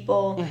to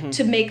people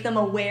to make them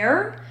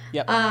aware.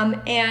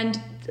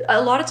 And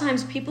a lot of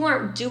times people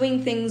aren't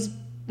doing things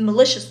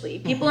maliciously.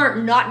 People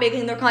aren't not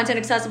making their content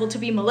accessible to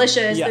be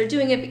malicious. They're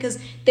doing it because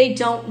they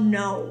don't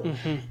know.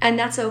 And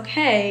that's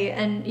okay.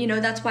 And,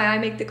 that's why I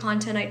make the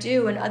content I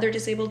do and other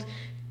disabled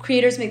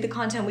creators make the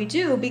content we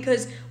do,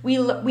 because we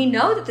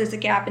know that there's a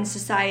gap in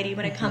society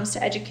when it comes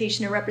to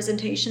education and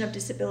representation of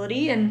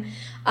disability. And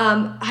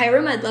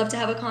Hiram, I'd love to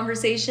have a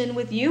conversation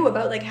with you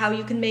about like how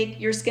you can make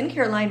your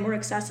skincare line more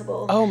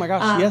accessible. Oh my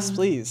gosh, yes,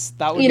 please.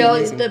 That would be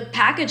amazing. The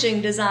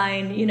packaging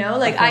design,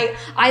 like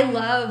I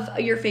love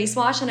your face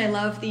wash and I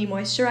love the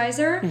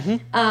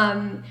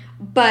moisturizer.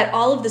 But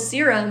all of the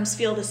serums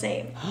feel the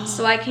same,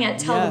 so I can't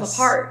tell them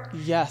apart.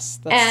 Yes,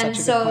 that's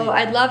such a good point.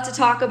 I'd love to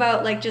talk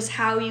about like just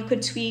how you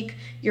could tweak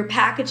your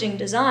packaging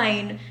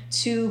design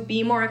to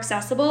be more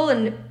accessible.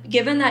 And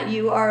given that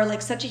you are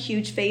like such a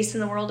huge face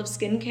in the world of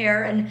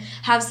skincare and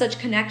have such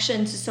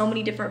connection to so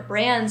many different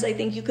brands, I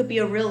think you could be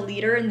a real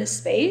leader in this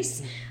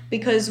space.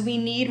 Because we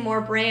need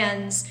more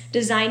brands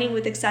designing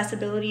with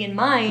accessibility in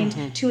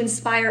mind to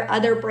inspire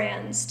other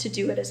brands to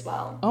do it as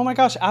well. Oh my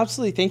gosh,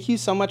 absolutely. Thank you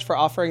so much for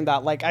offering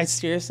that. Like, I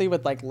seriously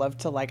would like love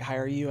to like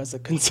hire you as a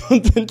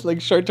consultant,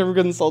 like short-term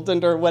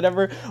consultant or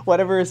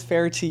whatever is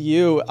fair to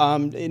you,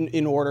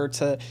 in order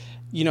to,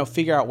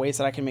 figure out ways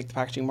that I can make the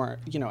packaging more,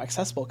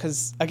 accessible.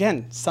 Because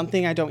again,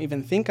 something I don't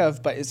even think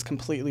of, but is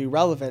completely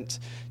relevant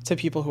to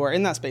people who are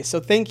in that space. So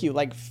thank you.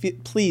 Like,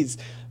 please,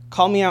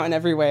 call me out in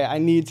every way. I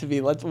need to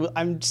be.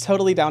 I'm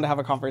totally down to have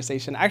a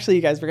conversation. Actually,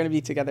 you guys, we're going to be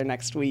together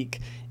next week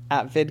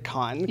at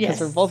VidCon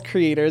because we're both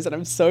creators, and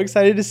I'm so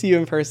excited to see you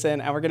in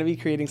person, and we're going to be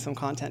creating some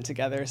content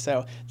together.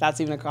 So that's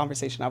even a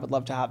conversation I would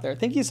love to have there.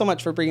 Thank you so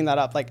much for bringing that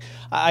up. Like,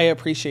 I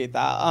appreciate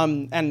that.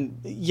 And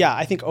yeah,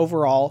 I think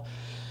overall,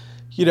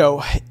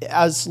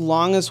 as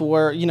long as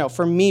we're,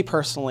 for me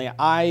personally,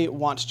 I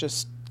want to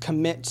just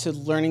commit to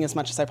learning as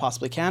much as I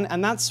possibly can.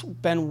 And that's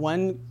been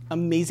one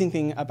amazing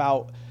thing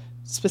about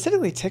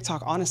specifically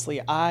TikTok,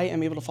 honestly, I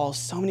am able to follow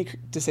so many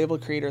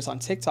disabled creators on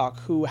TikTok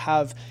who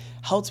have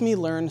helped me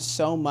learn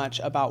so much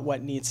about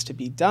what needs to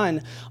be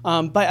done.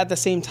 But at the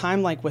same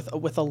time, like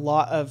with a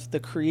lot of the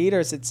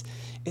creators, it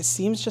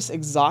seems just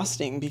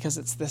exhausting because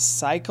it's this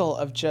cycle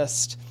of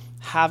just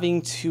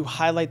having to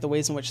highlight the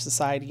ways in which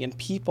society and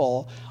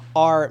people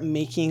are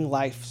making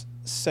life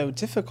so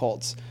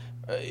difficult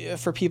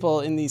for people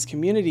in these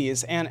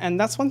communities. And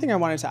that's one thing I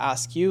wanted to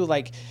ask you,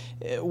 like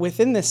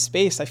within this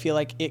space, I feel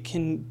like it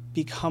can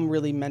become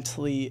really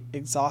mentally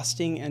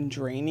exhausting and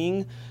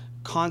draining,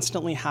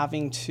 constantly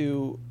having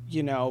to,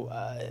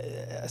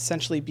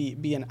 essentially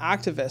be an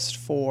activist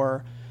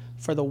for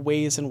the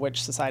ways in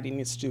which society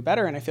needs to do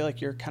better. And I feel like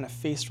you're kind of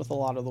faced with a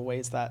lot of the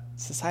ways that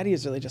society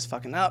is really just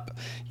fucking up,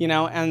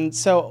 And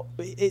so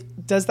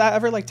does that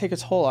ever like take a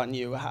toll on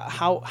you?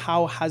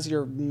 How has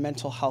your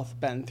mental health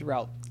been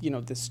throughout,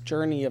 this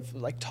journey of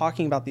like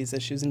talking about these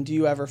issues? And do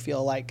you ever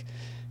feel like,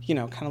 kind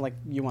of like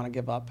you want to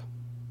give up?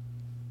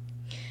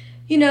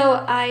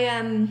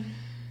 I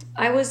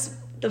was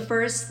the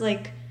first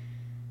like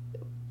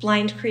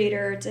blind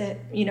creator to,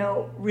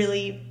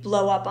 really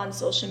blow up on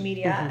social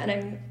media. Mm-hmm.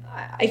 And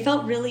I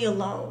felt really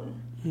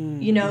alone,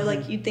 mm-hmm.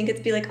 Like you'd think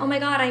it'd be like, oh my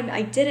God,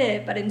 I did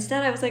it. But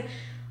instead I was like,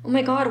 oh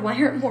my God,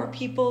 why aren't more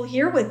people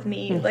here with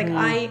me? Mm-hmm.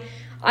 Like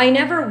I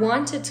never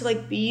wanted to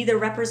like be the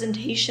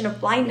representation of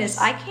blindness.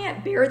 Yes. I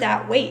can't bear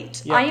that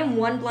weight. Yep. I am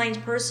one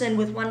blind person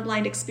with one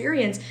blind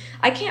experience.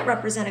 I can't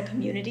represent a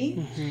community.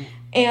 Mm-hmm.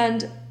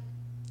 And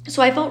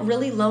so I felt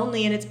really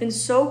lonely, and it's been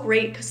so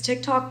great because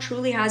TikTok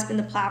truly has been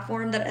the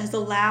platform that has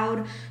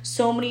allowed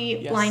so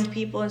many yes. blind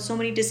people and so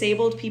many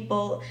disabled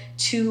people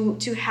to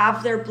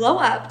have their blow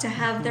up, to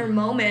have mm-hmm. their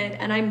moment.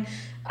 And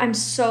I'm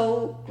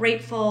so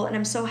grateful, and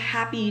I'm so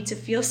happy to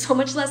feel so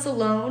much less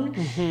alone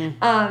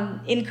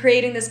mm-hmm. In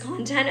creating this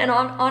content. And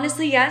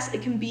honestly, yes,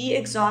 it can be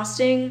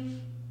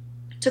exhausting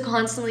to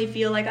constantly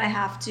feel like I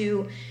have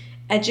to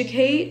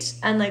educate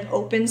and like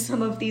open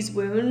some of these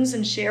wounds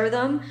and share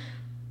them.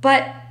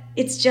 But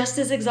it's just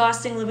as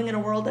exhausting living in a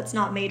world that's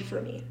not made for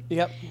me.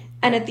 Yep.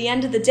 And at the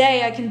end of the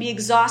day, I can be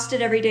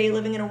exhausted every day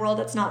living in a world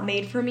that's not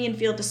made for me and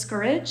feel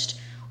discouraged,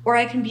 or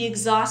I can be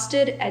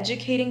exhausted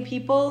educating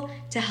people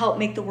to help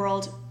make the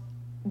world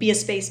be a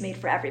space made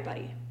for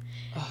everybody.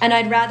 Ugh. And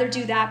I'd rather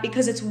do that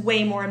because it's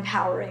way more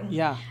empowering.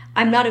 Yeah.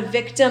 I'm not a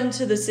victim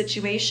to the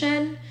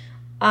situation.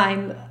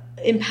 I'm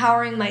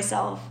empowering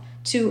myself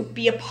to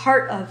be a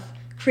part of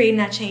creating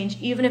that change,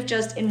 even if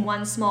just in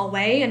one small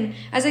way. And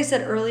as I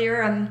said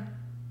earlier,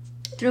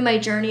 through my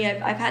journey,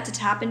 I've had to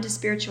tap into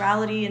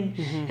spirituality and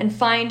mm-hmm. and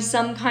find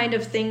some kind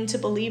of thing to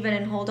believe in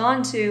and hold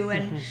on to.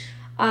 And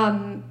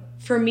mm-hmm.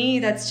 For me,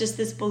 that's just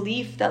this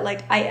belief that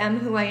like I am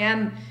who I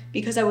am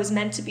because I was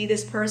meant to be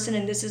this person,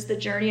 and this is the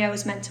journey I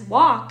was meant to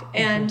walk.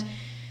 Mm-hmm.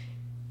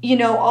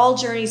 And all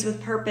journeys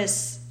with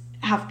purpose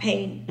have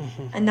pain,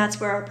 mm-hmm. and that's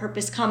where our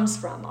purpose comes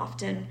from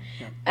often.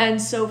 Yeah.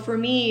 And so for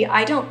me,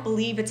 I don't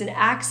believe it's an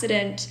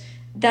accident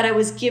that I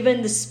was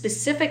given the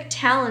specific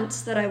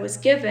talents that I was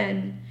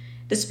given,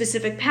 the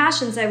specific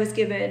passions I was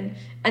given,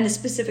 and the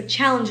specific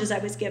challenges I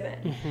was given.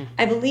 Mm-hmm.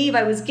 I believe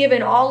I was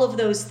given all of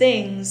those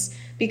things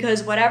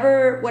because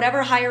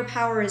whatever higher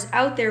power is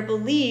out there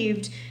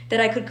believed that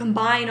I could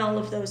combine all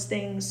of those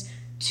things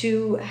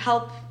to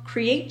help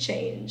create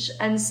change.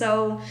 And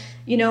so,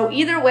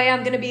 either way,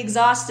 I'm going to be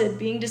exhausted.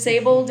 Being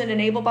disabled in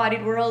an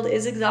able-bodied world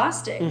is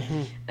exhausting.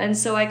 Mm-hmm. And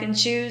so I can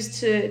choose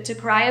to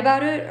cry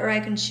about it, or I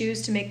can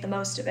choose to make the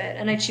most of it.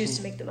 And I choose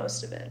to make the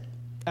most of it.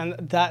 And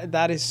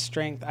that is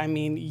strength. I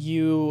mean,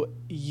 you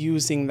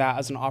using that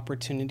as an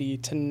opportunity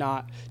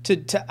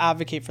to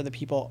advocate for the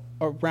people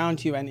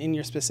around you and in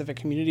your specific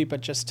community, but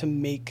just to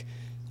make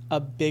a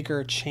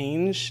bigger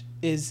change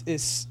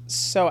is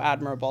so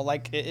admirable.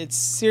 Like it's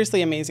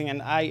seriously amazing,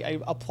 and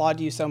I applaud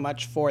you so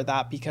much for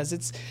that because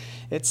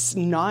it's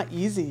not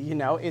easy.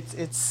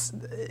 It's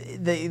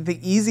the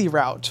easy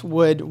route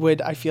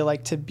would I feel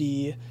like to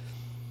be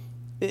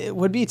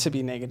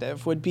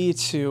negative, would be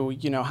to,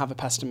 have a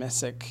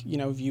pessimistic,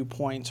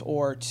 viewpoint,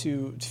 or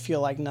to feel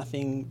like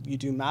nothing you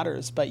do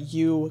matters. But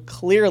you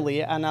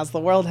clearly, and as the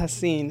world has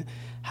seen,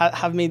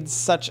 have made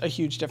such a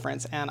huge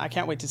difference. And I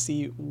can't wait to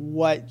see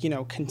what,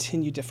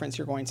 continued difference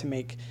you're going to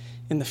make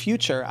in the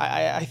future.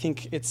 I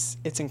think it's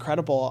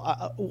incredible.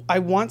 I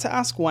want to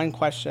ask one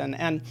question,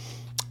 and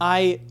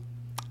I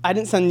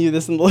didn't send you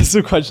this in the list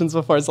of questions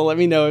before, so let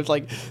me know if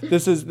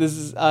this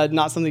is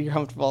not something you're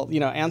comfortable,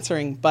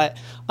 answering. But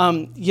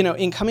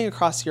in coming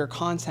across your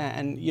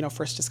content and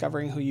first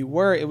discovering who you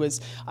were,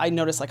 I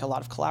noticed a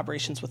lot of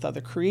collaborations with other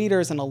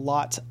creators and a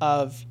lot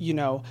of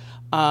in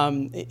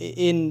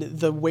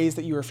the ways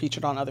that you were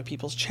featured on other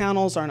people's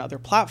channels or on other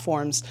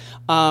platforms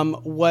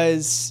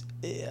was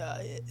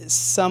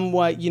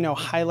somewhat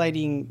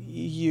highlighting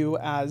you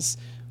as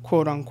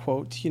quote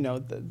unquote,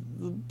 the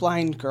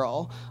blind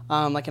girl,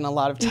 like in a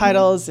lot of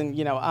titles and,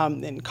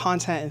 in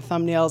content and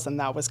thumbnails. And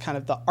that was kind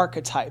of the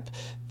archetype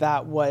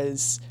that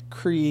was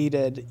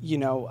created,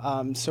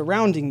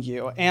 surrounding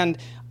you. And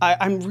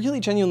I'm really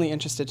genuinely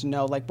interested to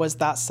know, like, was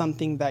that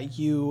something that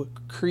you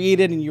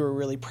created and you were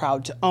really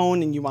proud to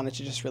own and you wanted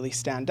to just really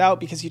stand out?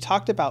 Because you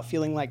talked about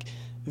feeling like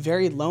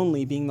very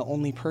lonely, being the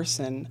only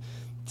person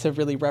to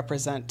really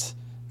represent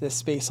this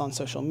space on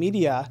social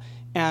media.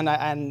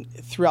 And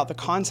throughout the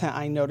content,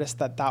 I noticed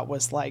that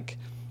was like,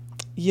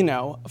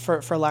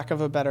 for lack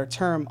of a better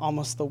term,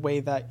 almost the way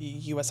that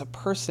you as a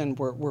person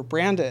were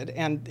branded.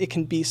 And it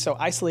can be so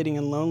isolating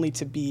and lonely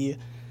to be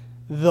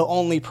the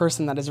only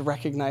person that is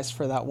recognized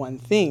for that one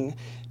thing.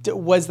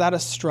 Was that a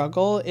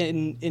struggle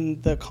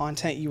in the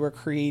content you were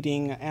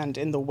creating and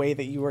in the way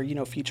that you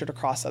were, featured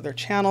across other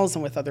channels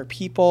and with other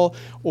people?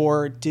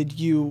 Or did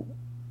you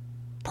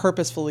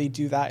purposefully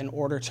do that in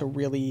order to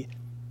really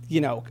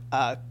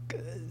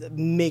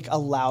make a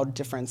loud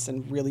difference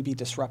and really be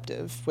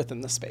disruptive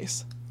within the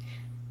space?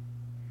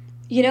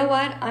 You know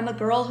what? I'm a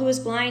girl who is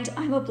blind.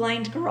 I'm a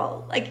blind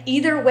girl. Like,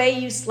 either way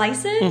you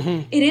slice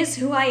it, it is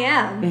who I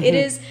am. It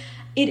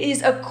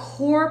is a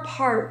core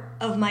part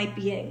of my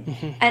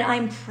being, and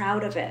I'm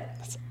proud of it.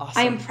 That's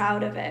awesome. I am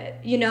proud of it.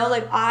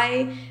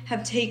 I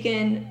have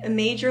taken a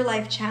major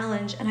life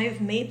challenge and I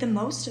have made the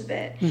most of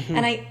it,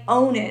 and I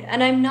own it,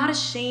 and I'm not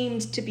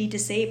ashamed to be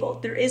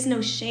disabled. There is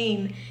no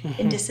shame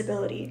in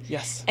disability.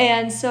 Yes.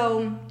 And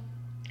so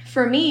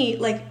for me,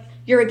 like,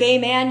 you're a gay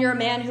man, you're a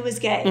man who is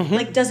gay.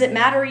 Like, does it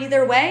matter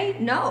either way?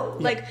 No.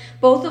 Yep. Like,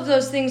 both of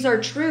those things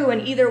are true,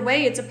 and either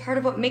way, it's a part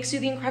of what makes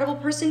you the incredible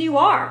person you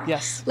are.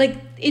 Yes. Like,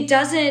 it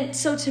doesn't,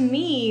 so to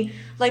me,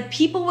 like,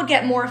 people would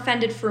get more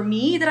offended for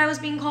me that I was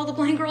being called a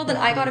blind girl than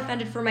I got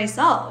offended for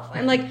myself.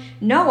 I'm like,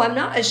 no, I'm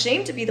not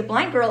ashamed to be the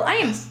blind girl. I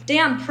am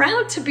damn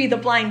proud to be the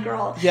blind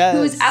girl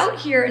who is out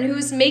here and who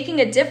is making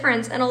a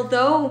difference. And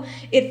although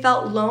it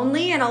felt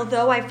lonely, and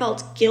although I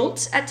felt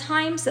guilt at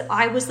times that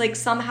I was like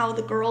somehow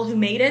the girl who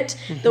made it,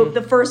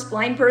 the first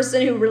blind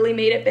person who really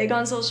made it big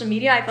on social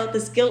media, I felt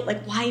this guilt,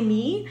 like, why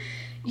me?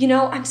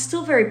 I'm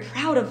still very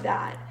proud of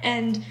that.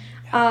 And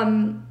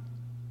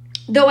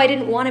though I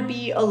didn't want to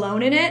be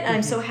alone in it, and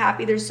I'm so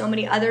happy there's so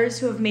many others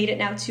who have made it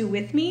now too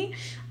with me,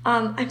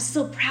 I'm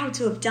still proud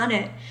to have done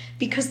it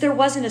because there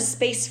wasn't a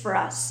space for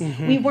us.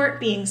 We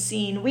weren't being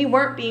seen. We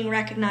weren't being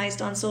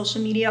recognized on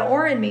social media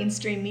or in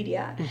mainstream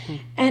media.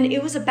 And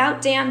it was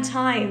about damn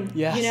time,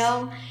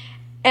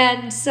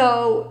 And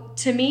so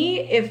to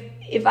me,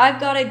 if I've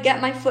got to get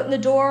my foot in the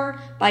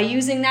door by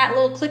using that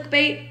little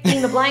clickbait,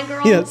 being the blind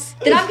girl, then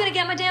I'm going to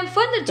get my damn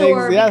foot in the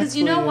door. Because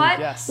you know what?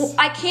 Yes. Well,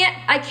 I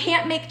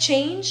can't make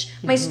change.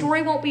 My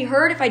story won't be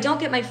heard if I don't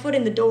get my foot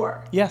in the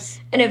door. Yes.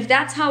 And if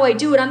that's how I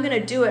do it, I'm going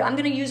to do it. I'm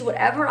going to use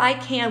whatever I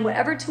can,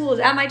 whatever tool is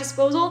at my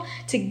disposal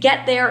to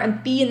get there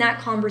and be in that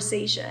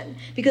conversation.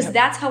 Because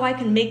that's how I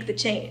can make the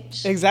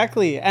change.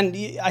 Exactly. And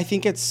I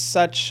think it's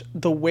such,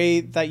 the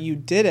way that you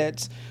did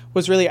it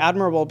was really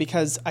admirable,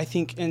 because I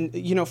think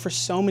for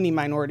so many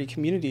minority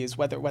communities,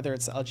 whether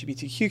it's the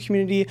LGBTQ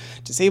community,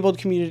 disabled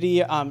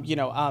community,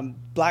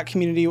 Black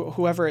community,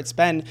 whoever it's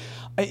been,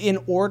 in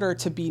order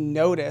to be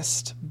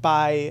noticed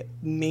by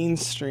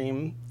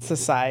mainstream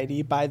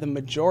society, by the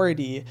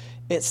majority,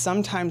 it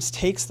sometimes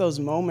takes those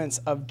moments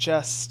of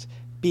just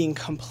being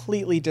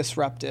completely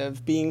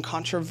disruptive, being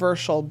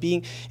controversial,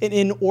 being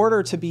in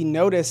order to be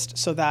noticed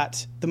so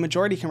that the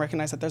majority can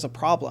recognize that there's a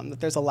problem, that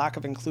there's a lack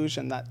of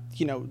inclusion, that,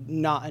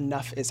 not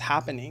enough is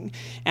happening.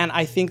 And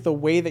I think the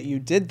way that you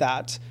did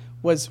that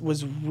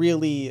was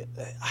really,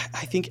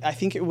 I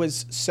think it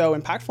was so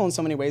impactful in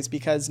so many ways,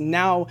 because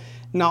now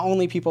not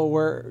only people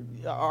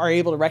are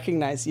able to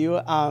recognize you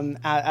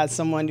as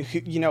someone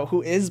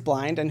who is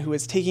blind and who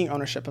is taking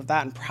ownership of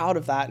that and proud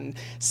of that and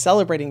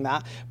celebrating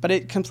that, but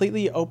it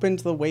completely opened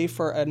the way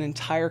for an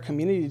entire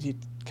community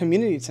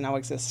to now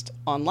exist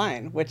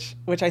online, which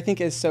I think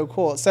is so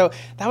cool. So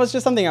that was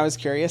just something I was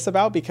curious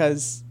about,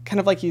 because kind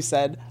of like you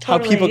said, how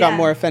people got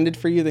more offended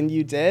for you than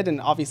you did,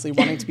 and obviously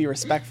wanting to be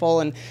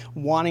respectful and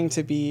wanting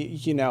to be,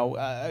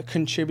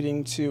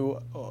 contributing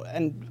to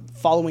and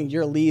following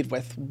your lead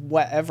with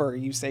whatever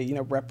you say,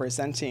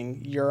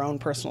 representing your own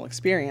personal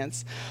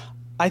experience.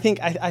 I think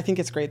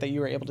it's great that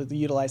you were able to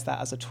utilize that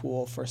as a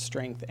tool for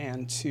strength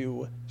and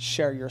to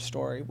share your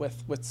story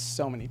with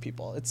so many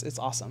people. It's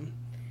awesome.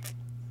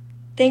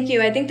 Thank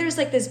you. I think there's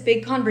like this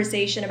big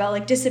conversation about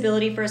like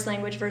disability first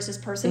language versus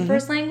person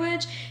first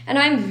language. And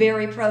I'm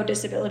very pro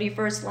disability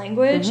first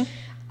language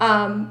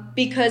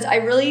because I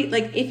really,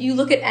 like, if you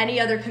look at any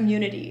other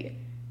community,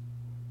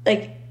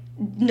 like,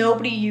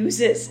 nobody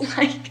uses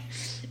like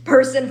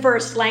person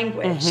first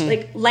language.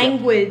 Like,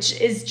 language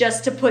is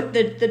just to put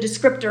the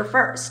descriptor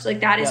first. Like,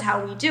 that is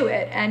how we do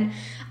it. And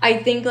I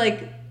think,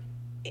 like,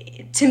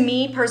 to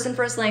me, person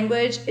first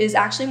language is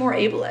actually more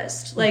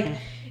ableist. Like,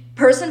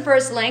 person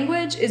first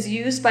language is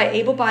used by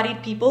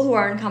able-bodied people who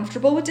are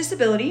uncomfortable with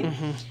disability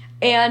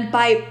and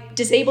by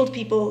disabled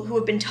people who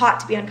have been taught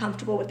to be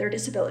uncomfortable with their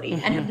disability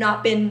and have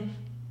not been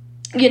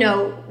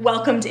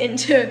welcomed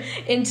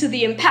into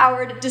the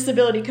empowered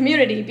disability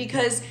community,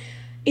 because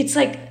it's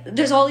like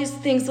there's all these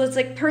things. So it's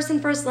like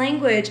person first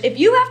language. If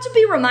you have to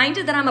be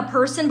reminded that I'm a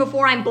person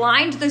before I'm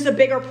blind, there's a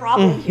bigger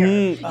problem here.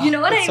 You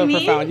know what I so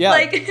mean? Profound. Yeah,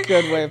 like,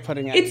 good way of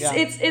putting it.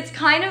 It's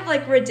kind of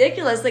like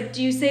ridiculous. Like,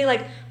 do you say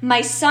like my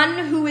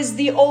son who is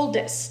the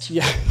oldest?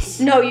 Yes.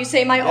 No, you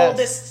say my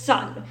oldest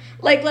son.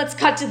 Like, let's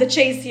cut to the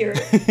chase here.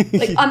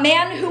 Like, a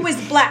man who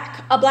is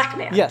black, a black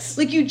man. Yes.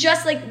 Like, you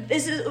just like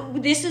this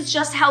is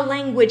just how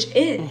language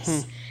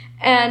is.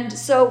 And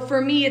so for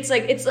me, it's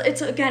like it's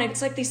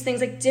like these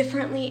things like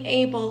differently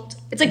abled.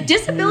 It's like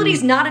disability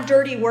is not a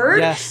dirty word.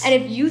 Yes. And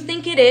if you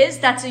think it is,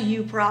 that's a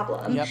you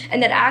problem. Yep.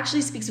 And that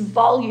actually speaks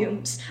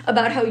volumes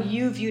about how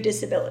you view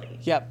disability.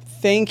 Yep.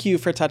 Thank you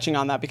for touching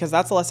on that, because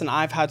that's a lesson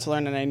I've had to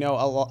learn, and I know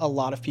a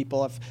lot of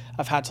people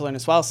have had to learn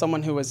as well.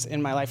 Someone who was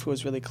in my life who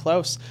was really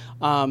close,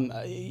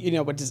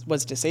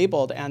 was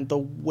disabled, and the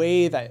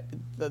way that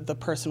the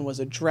person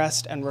was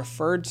addressed and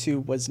referred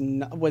to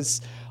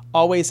was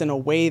always in a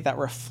way that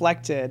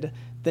reflected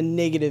the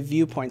negative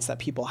viewpoints that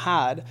people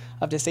had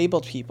of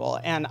disabled people.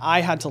 And I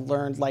had to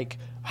learn like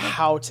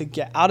how to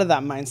get out of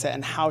that mindset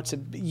and how to,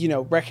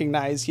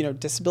 recognize,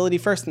 disability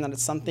first, and that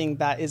it's something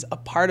that is a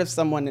part of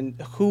someone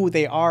and who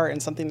they are,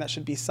 and something that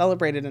should be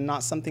celebrated and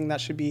not something that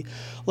should be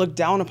looked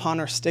down upon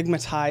or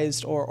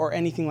stigmatized or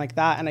anything like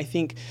that. And I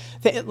think,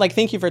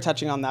 thank you for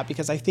touching on that,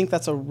 because I think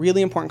that's a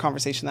really important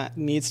conversation that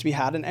needs to be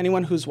had. And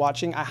anyone who's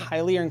watching, I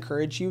highly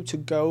encourage you to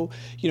go,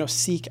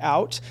 seek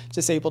out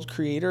disabled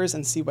creators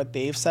and see what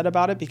they've said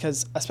about it,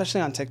 because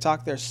especially on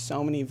TikTok, there's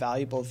so many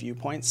valuable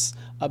viewpoints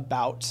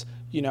about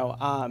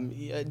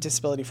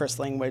disability first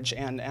language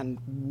and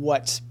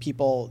what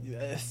people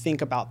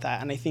think about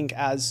that. And I think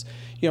as,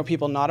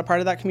 people not a part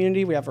of that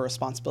community, we have a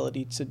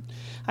responsibility to,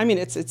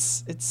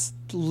 it's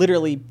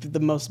literally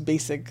the most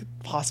basic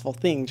possible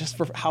thing, just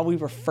for how we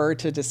refer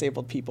to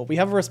disabled people. We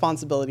have a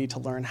responsibility to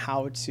learn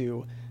how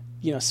to,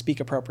 speak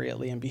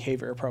appropriately and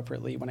behavior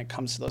appropriately when it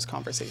comes to those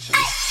conversations.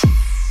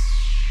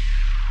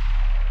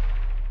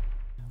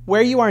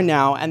 Where you are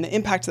now and the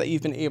impact that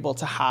you've been able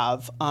to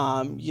have,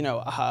 in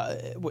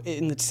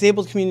the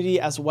disabled community,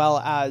 as well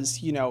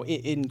as,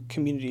 in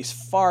communities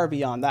far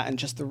beyond that, and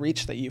just the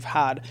reach that you've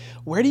had,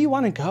 where do you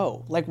want to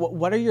go? Like,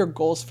 what are your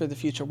goals for the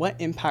future? What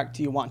impact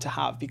do you want to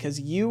have? Because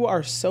you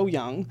are so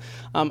young.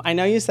 I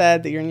know you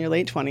said that you're in your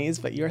late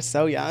 20s, but you're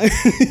so young.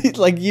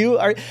 Like,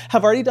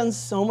 have already done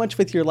so much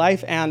with your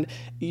life, and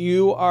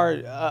you are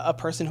a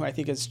person who I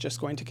think is just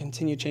going to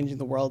continue changing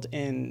the world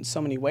in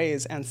so many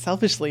ways. And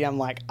selfishly, I'm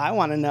like, I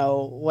want to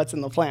know what's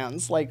in the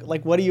plans. Like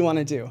what do you want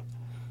to do?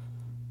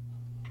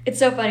 It's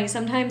so funny.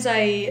 Sometimes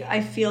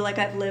I feel like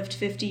I've lived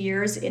 50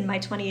 years in my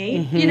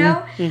 28,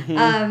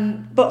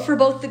 but for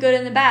both the good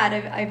and the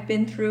bad. I've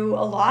been through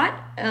a lot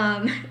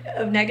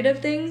of negative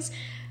things,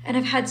 and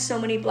I've had so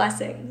many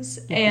blessings.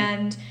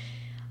 And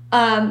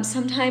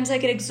sometimes I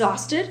get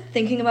exhausted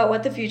thinking about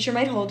what the future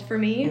might hold for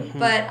me,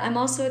 but I'm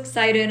also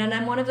excited, and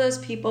I'm one of those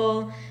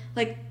people,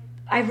 like,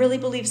 I really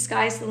believe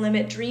sky's the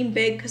limit. Dream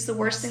big, because the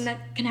worst thing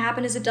that can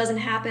happen is it doesn't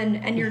happen,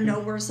 and you're no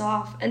worse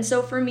off. And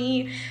so for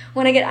me,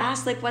 when I get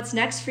asked, like, what's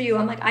next for you?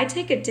 I'm like, I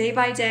take it day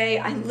by day.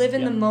 I live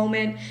in the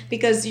moment,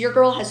 because your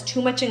girl has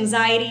too much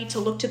anxiety to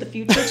look to the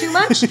future too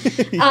much.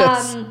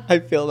 Yes, I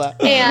feel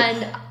that.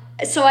 And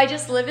so I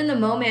just live in the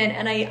moment,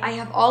 and I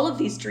have all of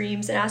these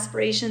dreams and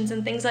aspirations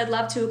and things I'd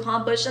love to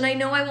accomplish. And I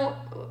know I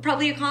won't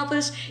probably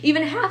accomplish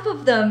even half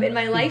of them in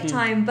my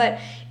lifetime. But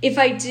if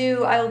I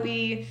do, I'll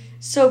be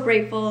so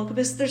grateful,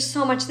 because there's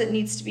so much that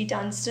needs to be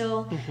done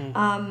still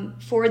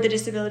for the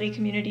disability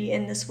community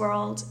in this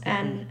world.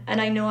 And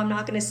I know I'm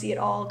not going to see it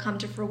all come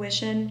to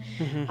fruition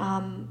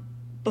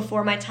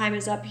before my time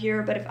is up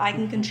here. But if I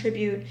can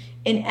contribute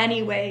in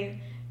any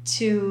way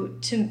to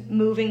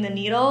moving the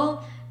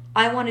needle,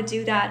 I want to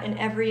do that in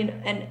every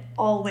and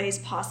all ways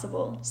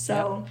possible.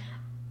 So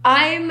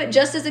I'm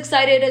just as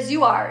excited as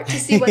you are to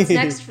see what's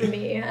next for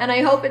me. And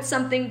I hope it's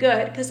something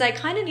good, because I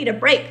kind of need a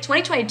break.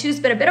 2022 has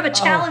been a bit of a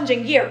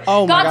challenging year.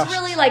 God's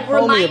really like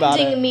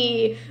reminding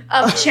me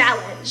of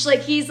challenge. Like,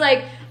 he's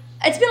like,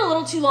 it's been a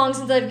little too long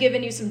since I've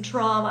given you some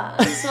trauma.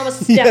 So I'm going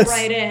to step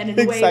right in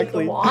and wave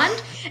the wand.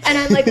 And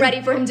I'm like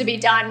ready for him to be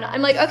done.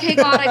 I'm like, okay,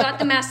 God, I got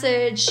the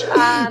message.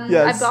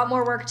 I've got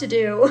more work to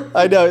do.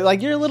 I know,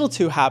 like, you're a little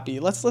too happy.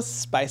 Let's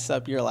spice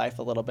up your life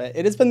a little bit.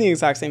 It has been the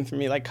exact same for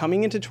me. Like,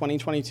 coming into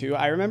 2022,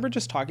 I remember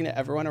just talking to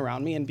everyone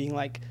around me and being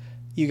like,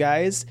 you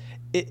guys,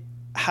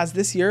 has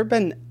this year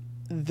been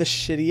the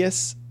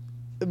shittiest,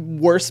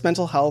 worst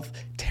mental health,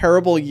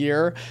 terrible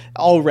year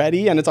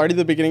already, and it's already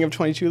the beginning of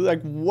 22.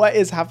 Like, what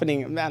is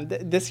happening? Man,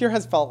 this year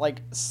has felt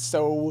like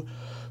so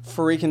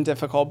freaking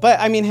difficult. But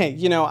I mean, hey,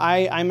 you know,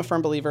 I'm a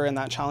firm believer in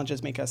that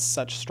challenges make us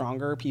such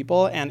stronger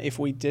people. And if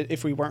we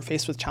weren't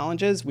faced with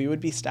challenges, we would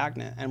be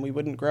stagnant and we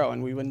wouldn't grow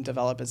and we wouldn't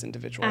develop as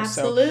individuals.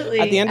 Absolutely.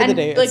 So at the end of the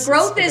day, like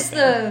growth is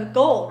the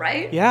goal,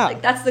 right? Yeah.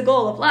 Like that's the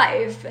goal of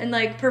life. And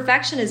like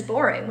perfection is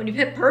boring. When you've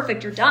hit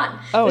perfect, you're done.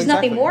 There's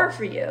exactly. nothing more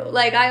for you.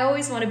 Like I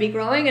always want to be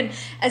growing. And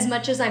as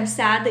much as I'm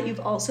sad that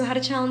you've also had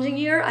a challenging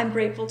year, I'm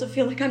grateful to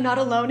feel like I'm not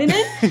alone in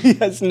it.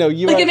 Yes, no,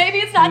 you like, are and maybe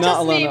it's not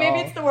just me, maybe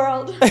all. it's the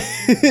world.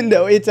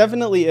 No, it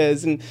definitely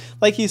is. And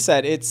like you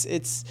said,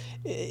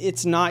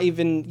 it's not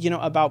even, you know,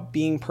 about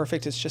being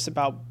perfect. It's just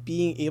about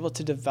being able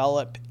to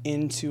develop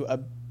into a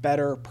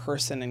better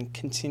person and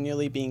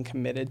continually being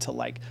committed to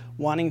like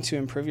wanting to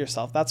improve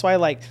yourself. That's why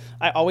like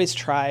I always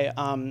try,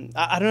 I don't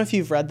know if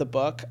you've read the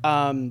book.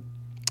 I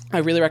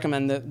really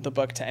recommend the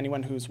book to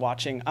anyone who's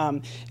watching.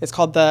 It's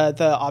called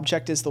The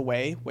Object is the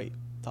Way. Wait,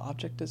 The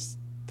Object is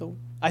the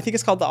I think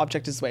it's called The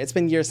Object is the Way. It's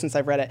been years since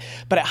I've read it,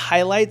 but it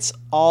highlights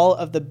all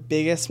of the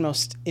biggest,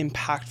 most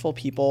impactful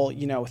people,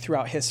 you know,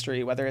 throughout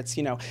history, whether it's,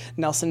 you know,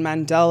 Nelson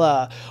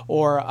Mandela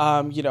or,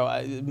 you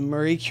know,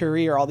 Marie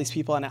Curie or all these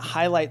people. And it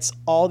highlights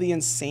all the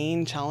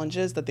insane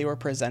challenges that they were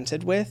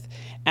presented with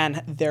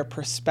and their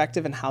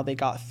perspective and how they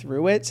got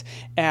through it.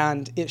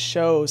 And it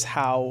shows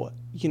how,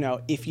 you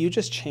know, if you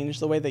just change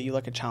the way that you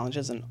look at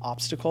challenges and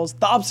obstacles,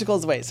 the obstacle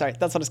is the way, sorry,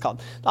 that's what it's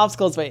called. The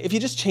obstacle is the way. If you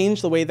just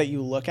change the way that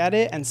you look at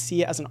it and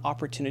see it as an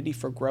opportunity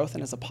for growth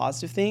and as a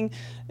positive thing,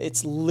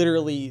 it's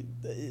literally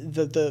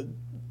the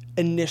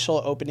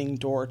initial opening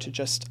door to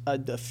just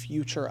the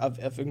future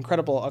of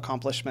incredible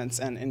accomplishments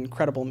and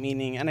incredible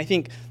meaning. And I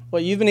think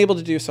what you've been able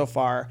to do so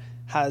far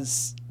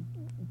has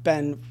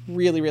been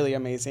really, really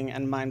amazing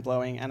and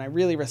mind-blowing, and I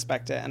really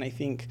respect it. And I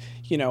think,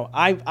 you know,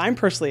 I'm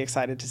personally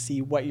excited to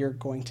see what you're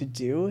going to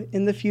do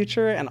in the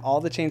future and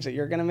all the change that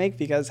you're going to make,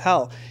 because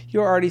hell,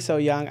 you're already so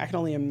young. I can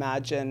only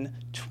imagine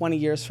 20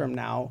 years from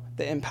now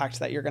the impact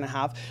that you're going to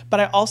have. But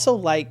I also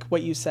like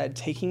what you said,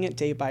 taking it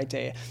day by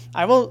day.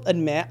 I will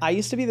admit, I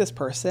used to be this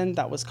person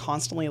that was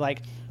constantly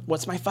like,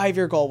 what's my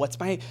 5-year goal? What's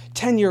my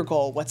 10-year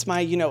goal? What's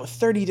my,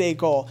 30-day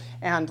goal?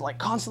 And like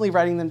constantly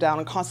writing them down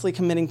and constantly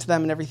committing to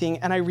them and everything.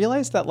 And I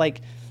realized that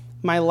like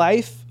my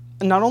life,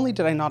 not only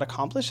did I not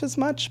accomplish as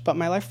much, but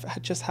my life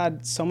had just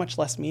had so much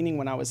less meaning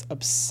when I was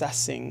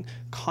obsessing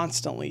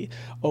constantly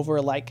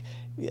over like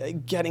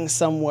getting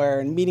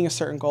somewhere and meeting a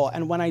certain goal.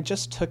 And when I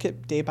just took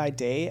it day by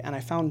day and I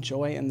found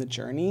joy in the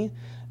journey,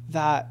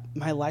 that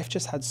my life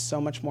just had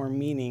so much more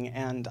meaning,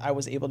 and I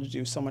was able to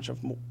do so much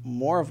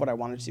more of what I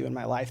wanted to do in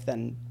my life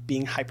than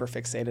being hyper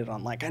fixated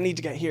on like, I need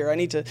to get here, I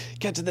need to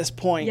get to this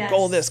point, yes.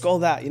 Goal this, goal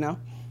that, you know?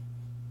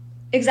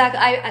 Exactly.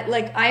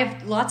 I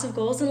have lots of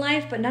goals in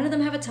life, but none of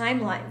them have a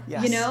timeline.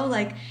 Yes. You know,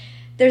 like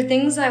there are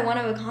things I want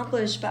to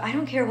accomplish, but I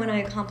don't care when I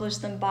accomplish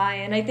them by.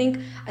 And I think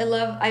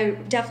I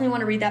definitely want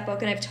to read that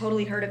book, and I've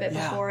totally heard of it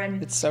before.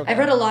 And it's so good. I've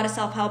read a lot of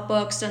self-help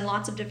books and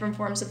lots of different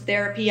forms of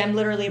therapy. I'm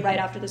literally right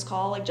after this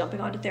call, like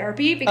jumping onto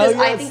therapy, because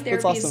I think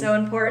therapy is so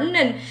important.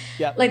 And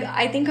like,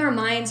 I think our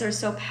minds are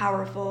so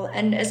powerful.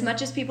 And as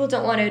much as people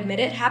don't want to admit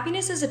it,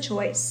 happiness is a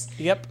choice.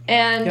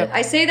 And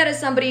I say that as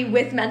somebody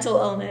with mental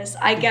illness.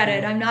 I get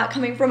it. I'm not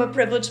coming from a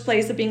privileged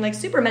place of being like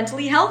super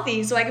mentally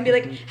healthy, so I can be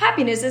like,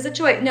 happiness is a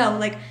choice. No,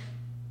 like,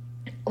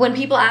 when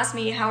people ask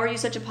me, how are you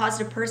such a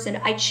positive person?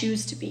 I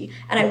choose to be,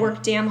 and I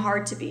work damn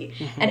hard to be.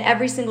 And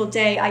every single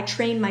day I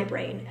train my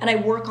brain and I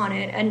work on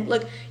it. And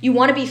look, you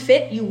want to be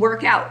fit, you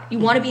work out. You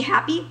want to be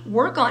happy,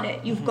 work on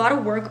it. You've got to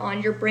work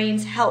on your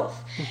brain's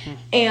health.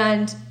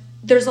 And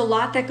there's a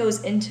lot that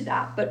goes into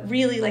that, but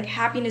really, like,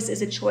 happiness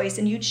is a choice,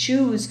 and you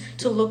choose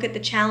to look at the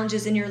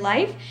challenges in your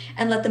life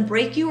and let them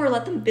break you or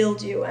let them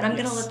build you. And I'm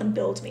going to let them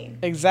build me.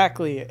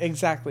 Exactly.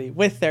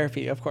 With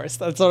therapy, of course.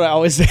 That's what I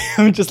always say.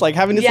 I'm just like,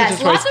 happiness is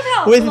a choice. Lots of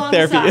help with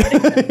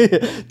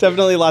therapy.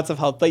 Definitely lots of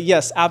help. But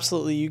yes,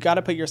 absolutely. You got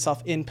to put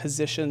yourself in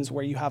positions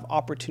where you have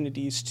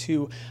opportunities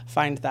to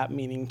find that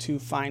meaning, to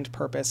find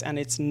purpose. And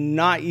it's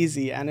not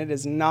easy. And it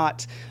is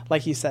not,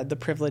 like you said, the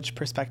privileged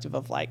perspective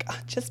of like,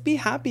 just be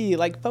happy,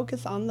 like focus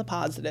on the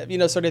positive,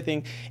 sort of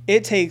thing.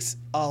 It takes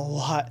a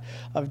lot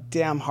of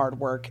damn hard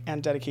work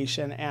and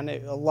dedication, and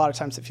a lot of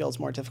times it feels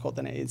more difficult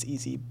than it is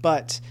easy.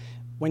 But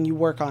when you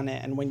work on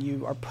it and when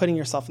you are putting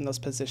yourself in those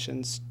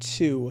positions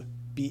to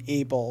be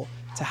able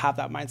to have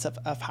that mindset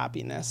of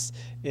happiness,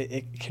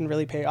 it can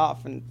really pay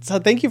off. And so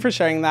thank you for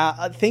sharing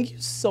that. Thank you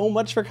so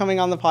much for coming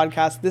on the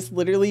podcast. This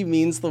literally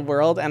means the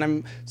world, and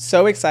I'm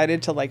so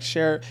excited to like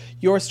share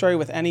your story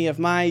with any of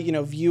my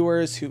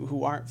viewers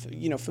who aren't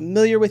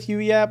familiar with you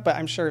yet, but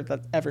I'm sure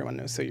that everyone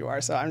knows who you are,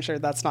 so I'm sure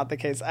that's not the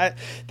case.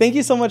 Thank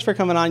you so much for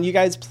coming on. You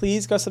guys,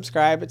 please go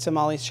subscribe to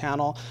Molly's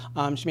channel.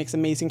 She makes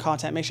amazing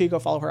content. Make sure you go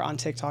follow her on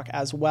TikTok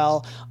as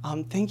well.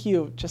 Thank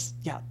you.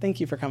 Thank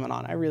you for coming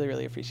on. I really,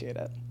 really appreciate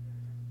it.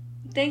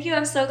 Thank you.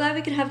 I'm so glad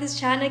we could have this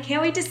chat, and I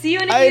can't wait to see you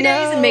in a few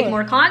days and make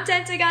more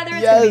content together.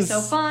 It's going to be so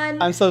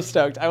fun. I'm so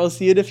stoked. I will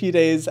see you in a few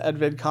days at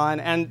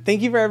VidCon. And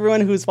thank you for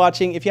everyone who's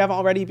watching. If you haven't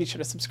already, be sure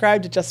to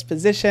subscribe to Just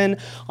Position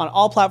on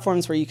all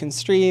platforms where you can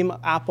stream,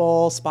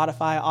 Apple,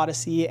 Spotify,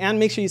 Odyssey, and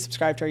make sure you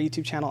subscribe to our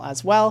YouTube channel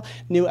as well.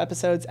 New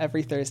episodes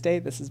every Thursday.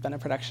 This has been a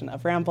production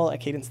of Ramble at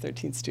Cadence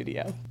 13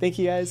 Studio. Thank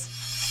you, guys.